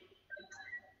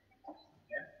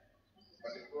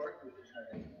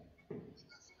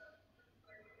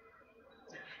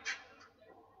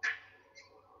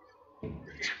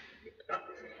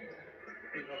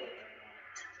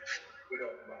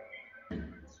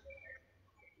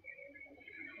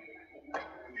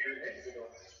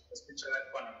 Let's picture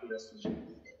that fun and pull us to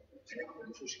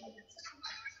the push again.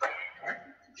 Alright?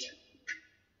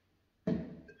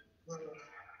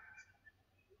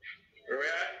 Where we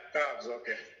at? Calves,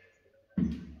 okay.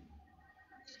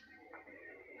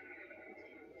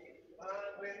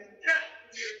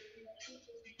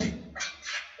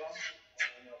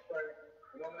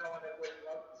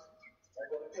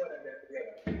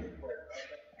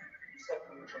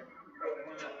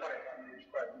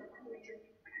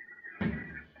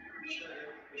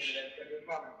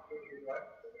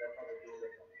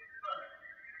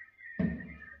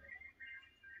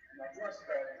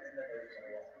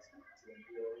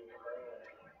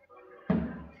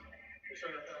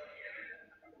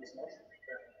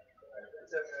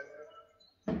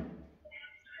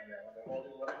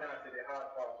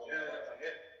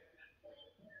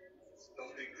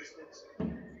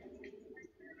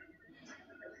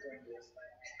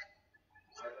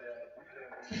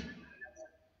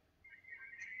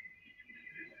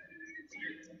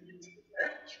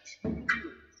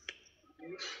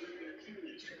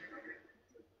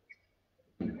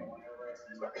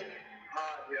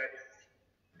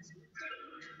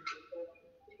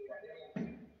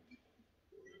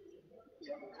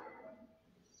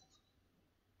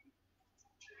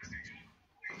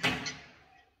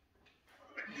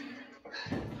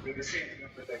 Do the same thing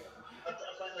for that. I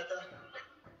find that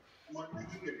I'm on the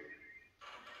heel.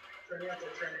 Turning out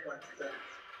the trend point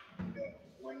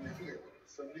when you're here.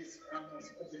 So this I'm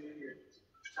putting in here.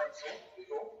 Front so we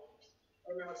go.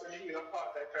 And then once you heel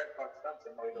apart, I try to pass that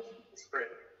and now it doesn't spread.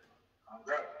 And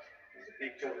grab. There's a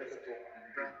big toe, little toe,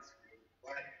 and grab.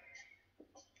 Right.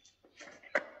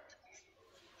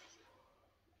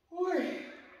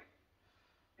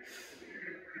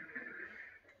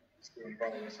 Still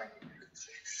following this up.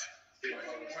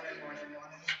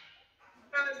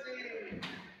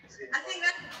 I think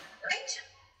that's right.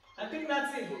 I think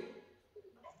that's it.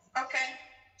 Okay.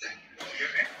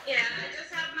 Yeah, I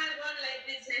just have my one leg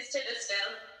business to do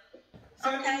still.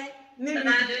 So, Okay. Neil, And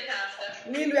I'll do it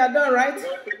after. Neil, we are done, right?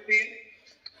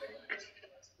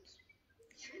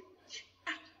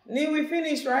 Neil, we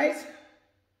finished, right?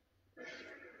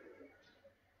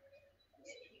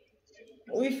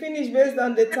 We finished based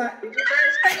on the time.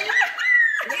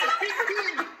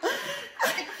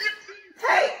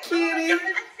 Hey, cutie.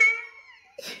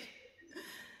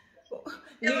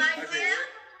 Neil,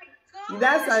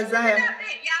 that's Isaiah. You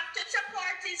have to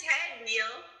support his head, Neil.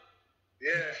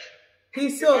 Yeah.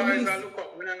 He's so I he's, look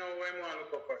up. We don't know where I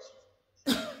look up first.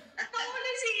 How old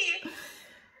is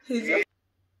he? he's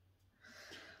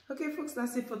okay, folks.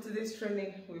 That's it for today's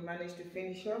training. We managed to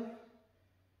finish up.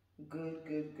 Good.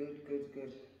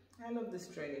 I love this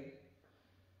training.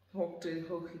 Hope to a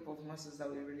whole heap of muscles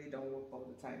that we really don't work all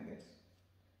the time with.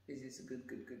 This is good.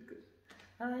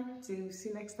 Alright, till we see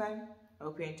you next time. I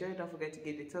hope you enjoyed. Don't forget to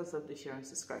give the thumbs up, the share and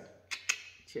subscribe.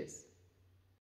 Cheers.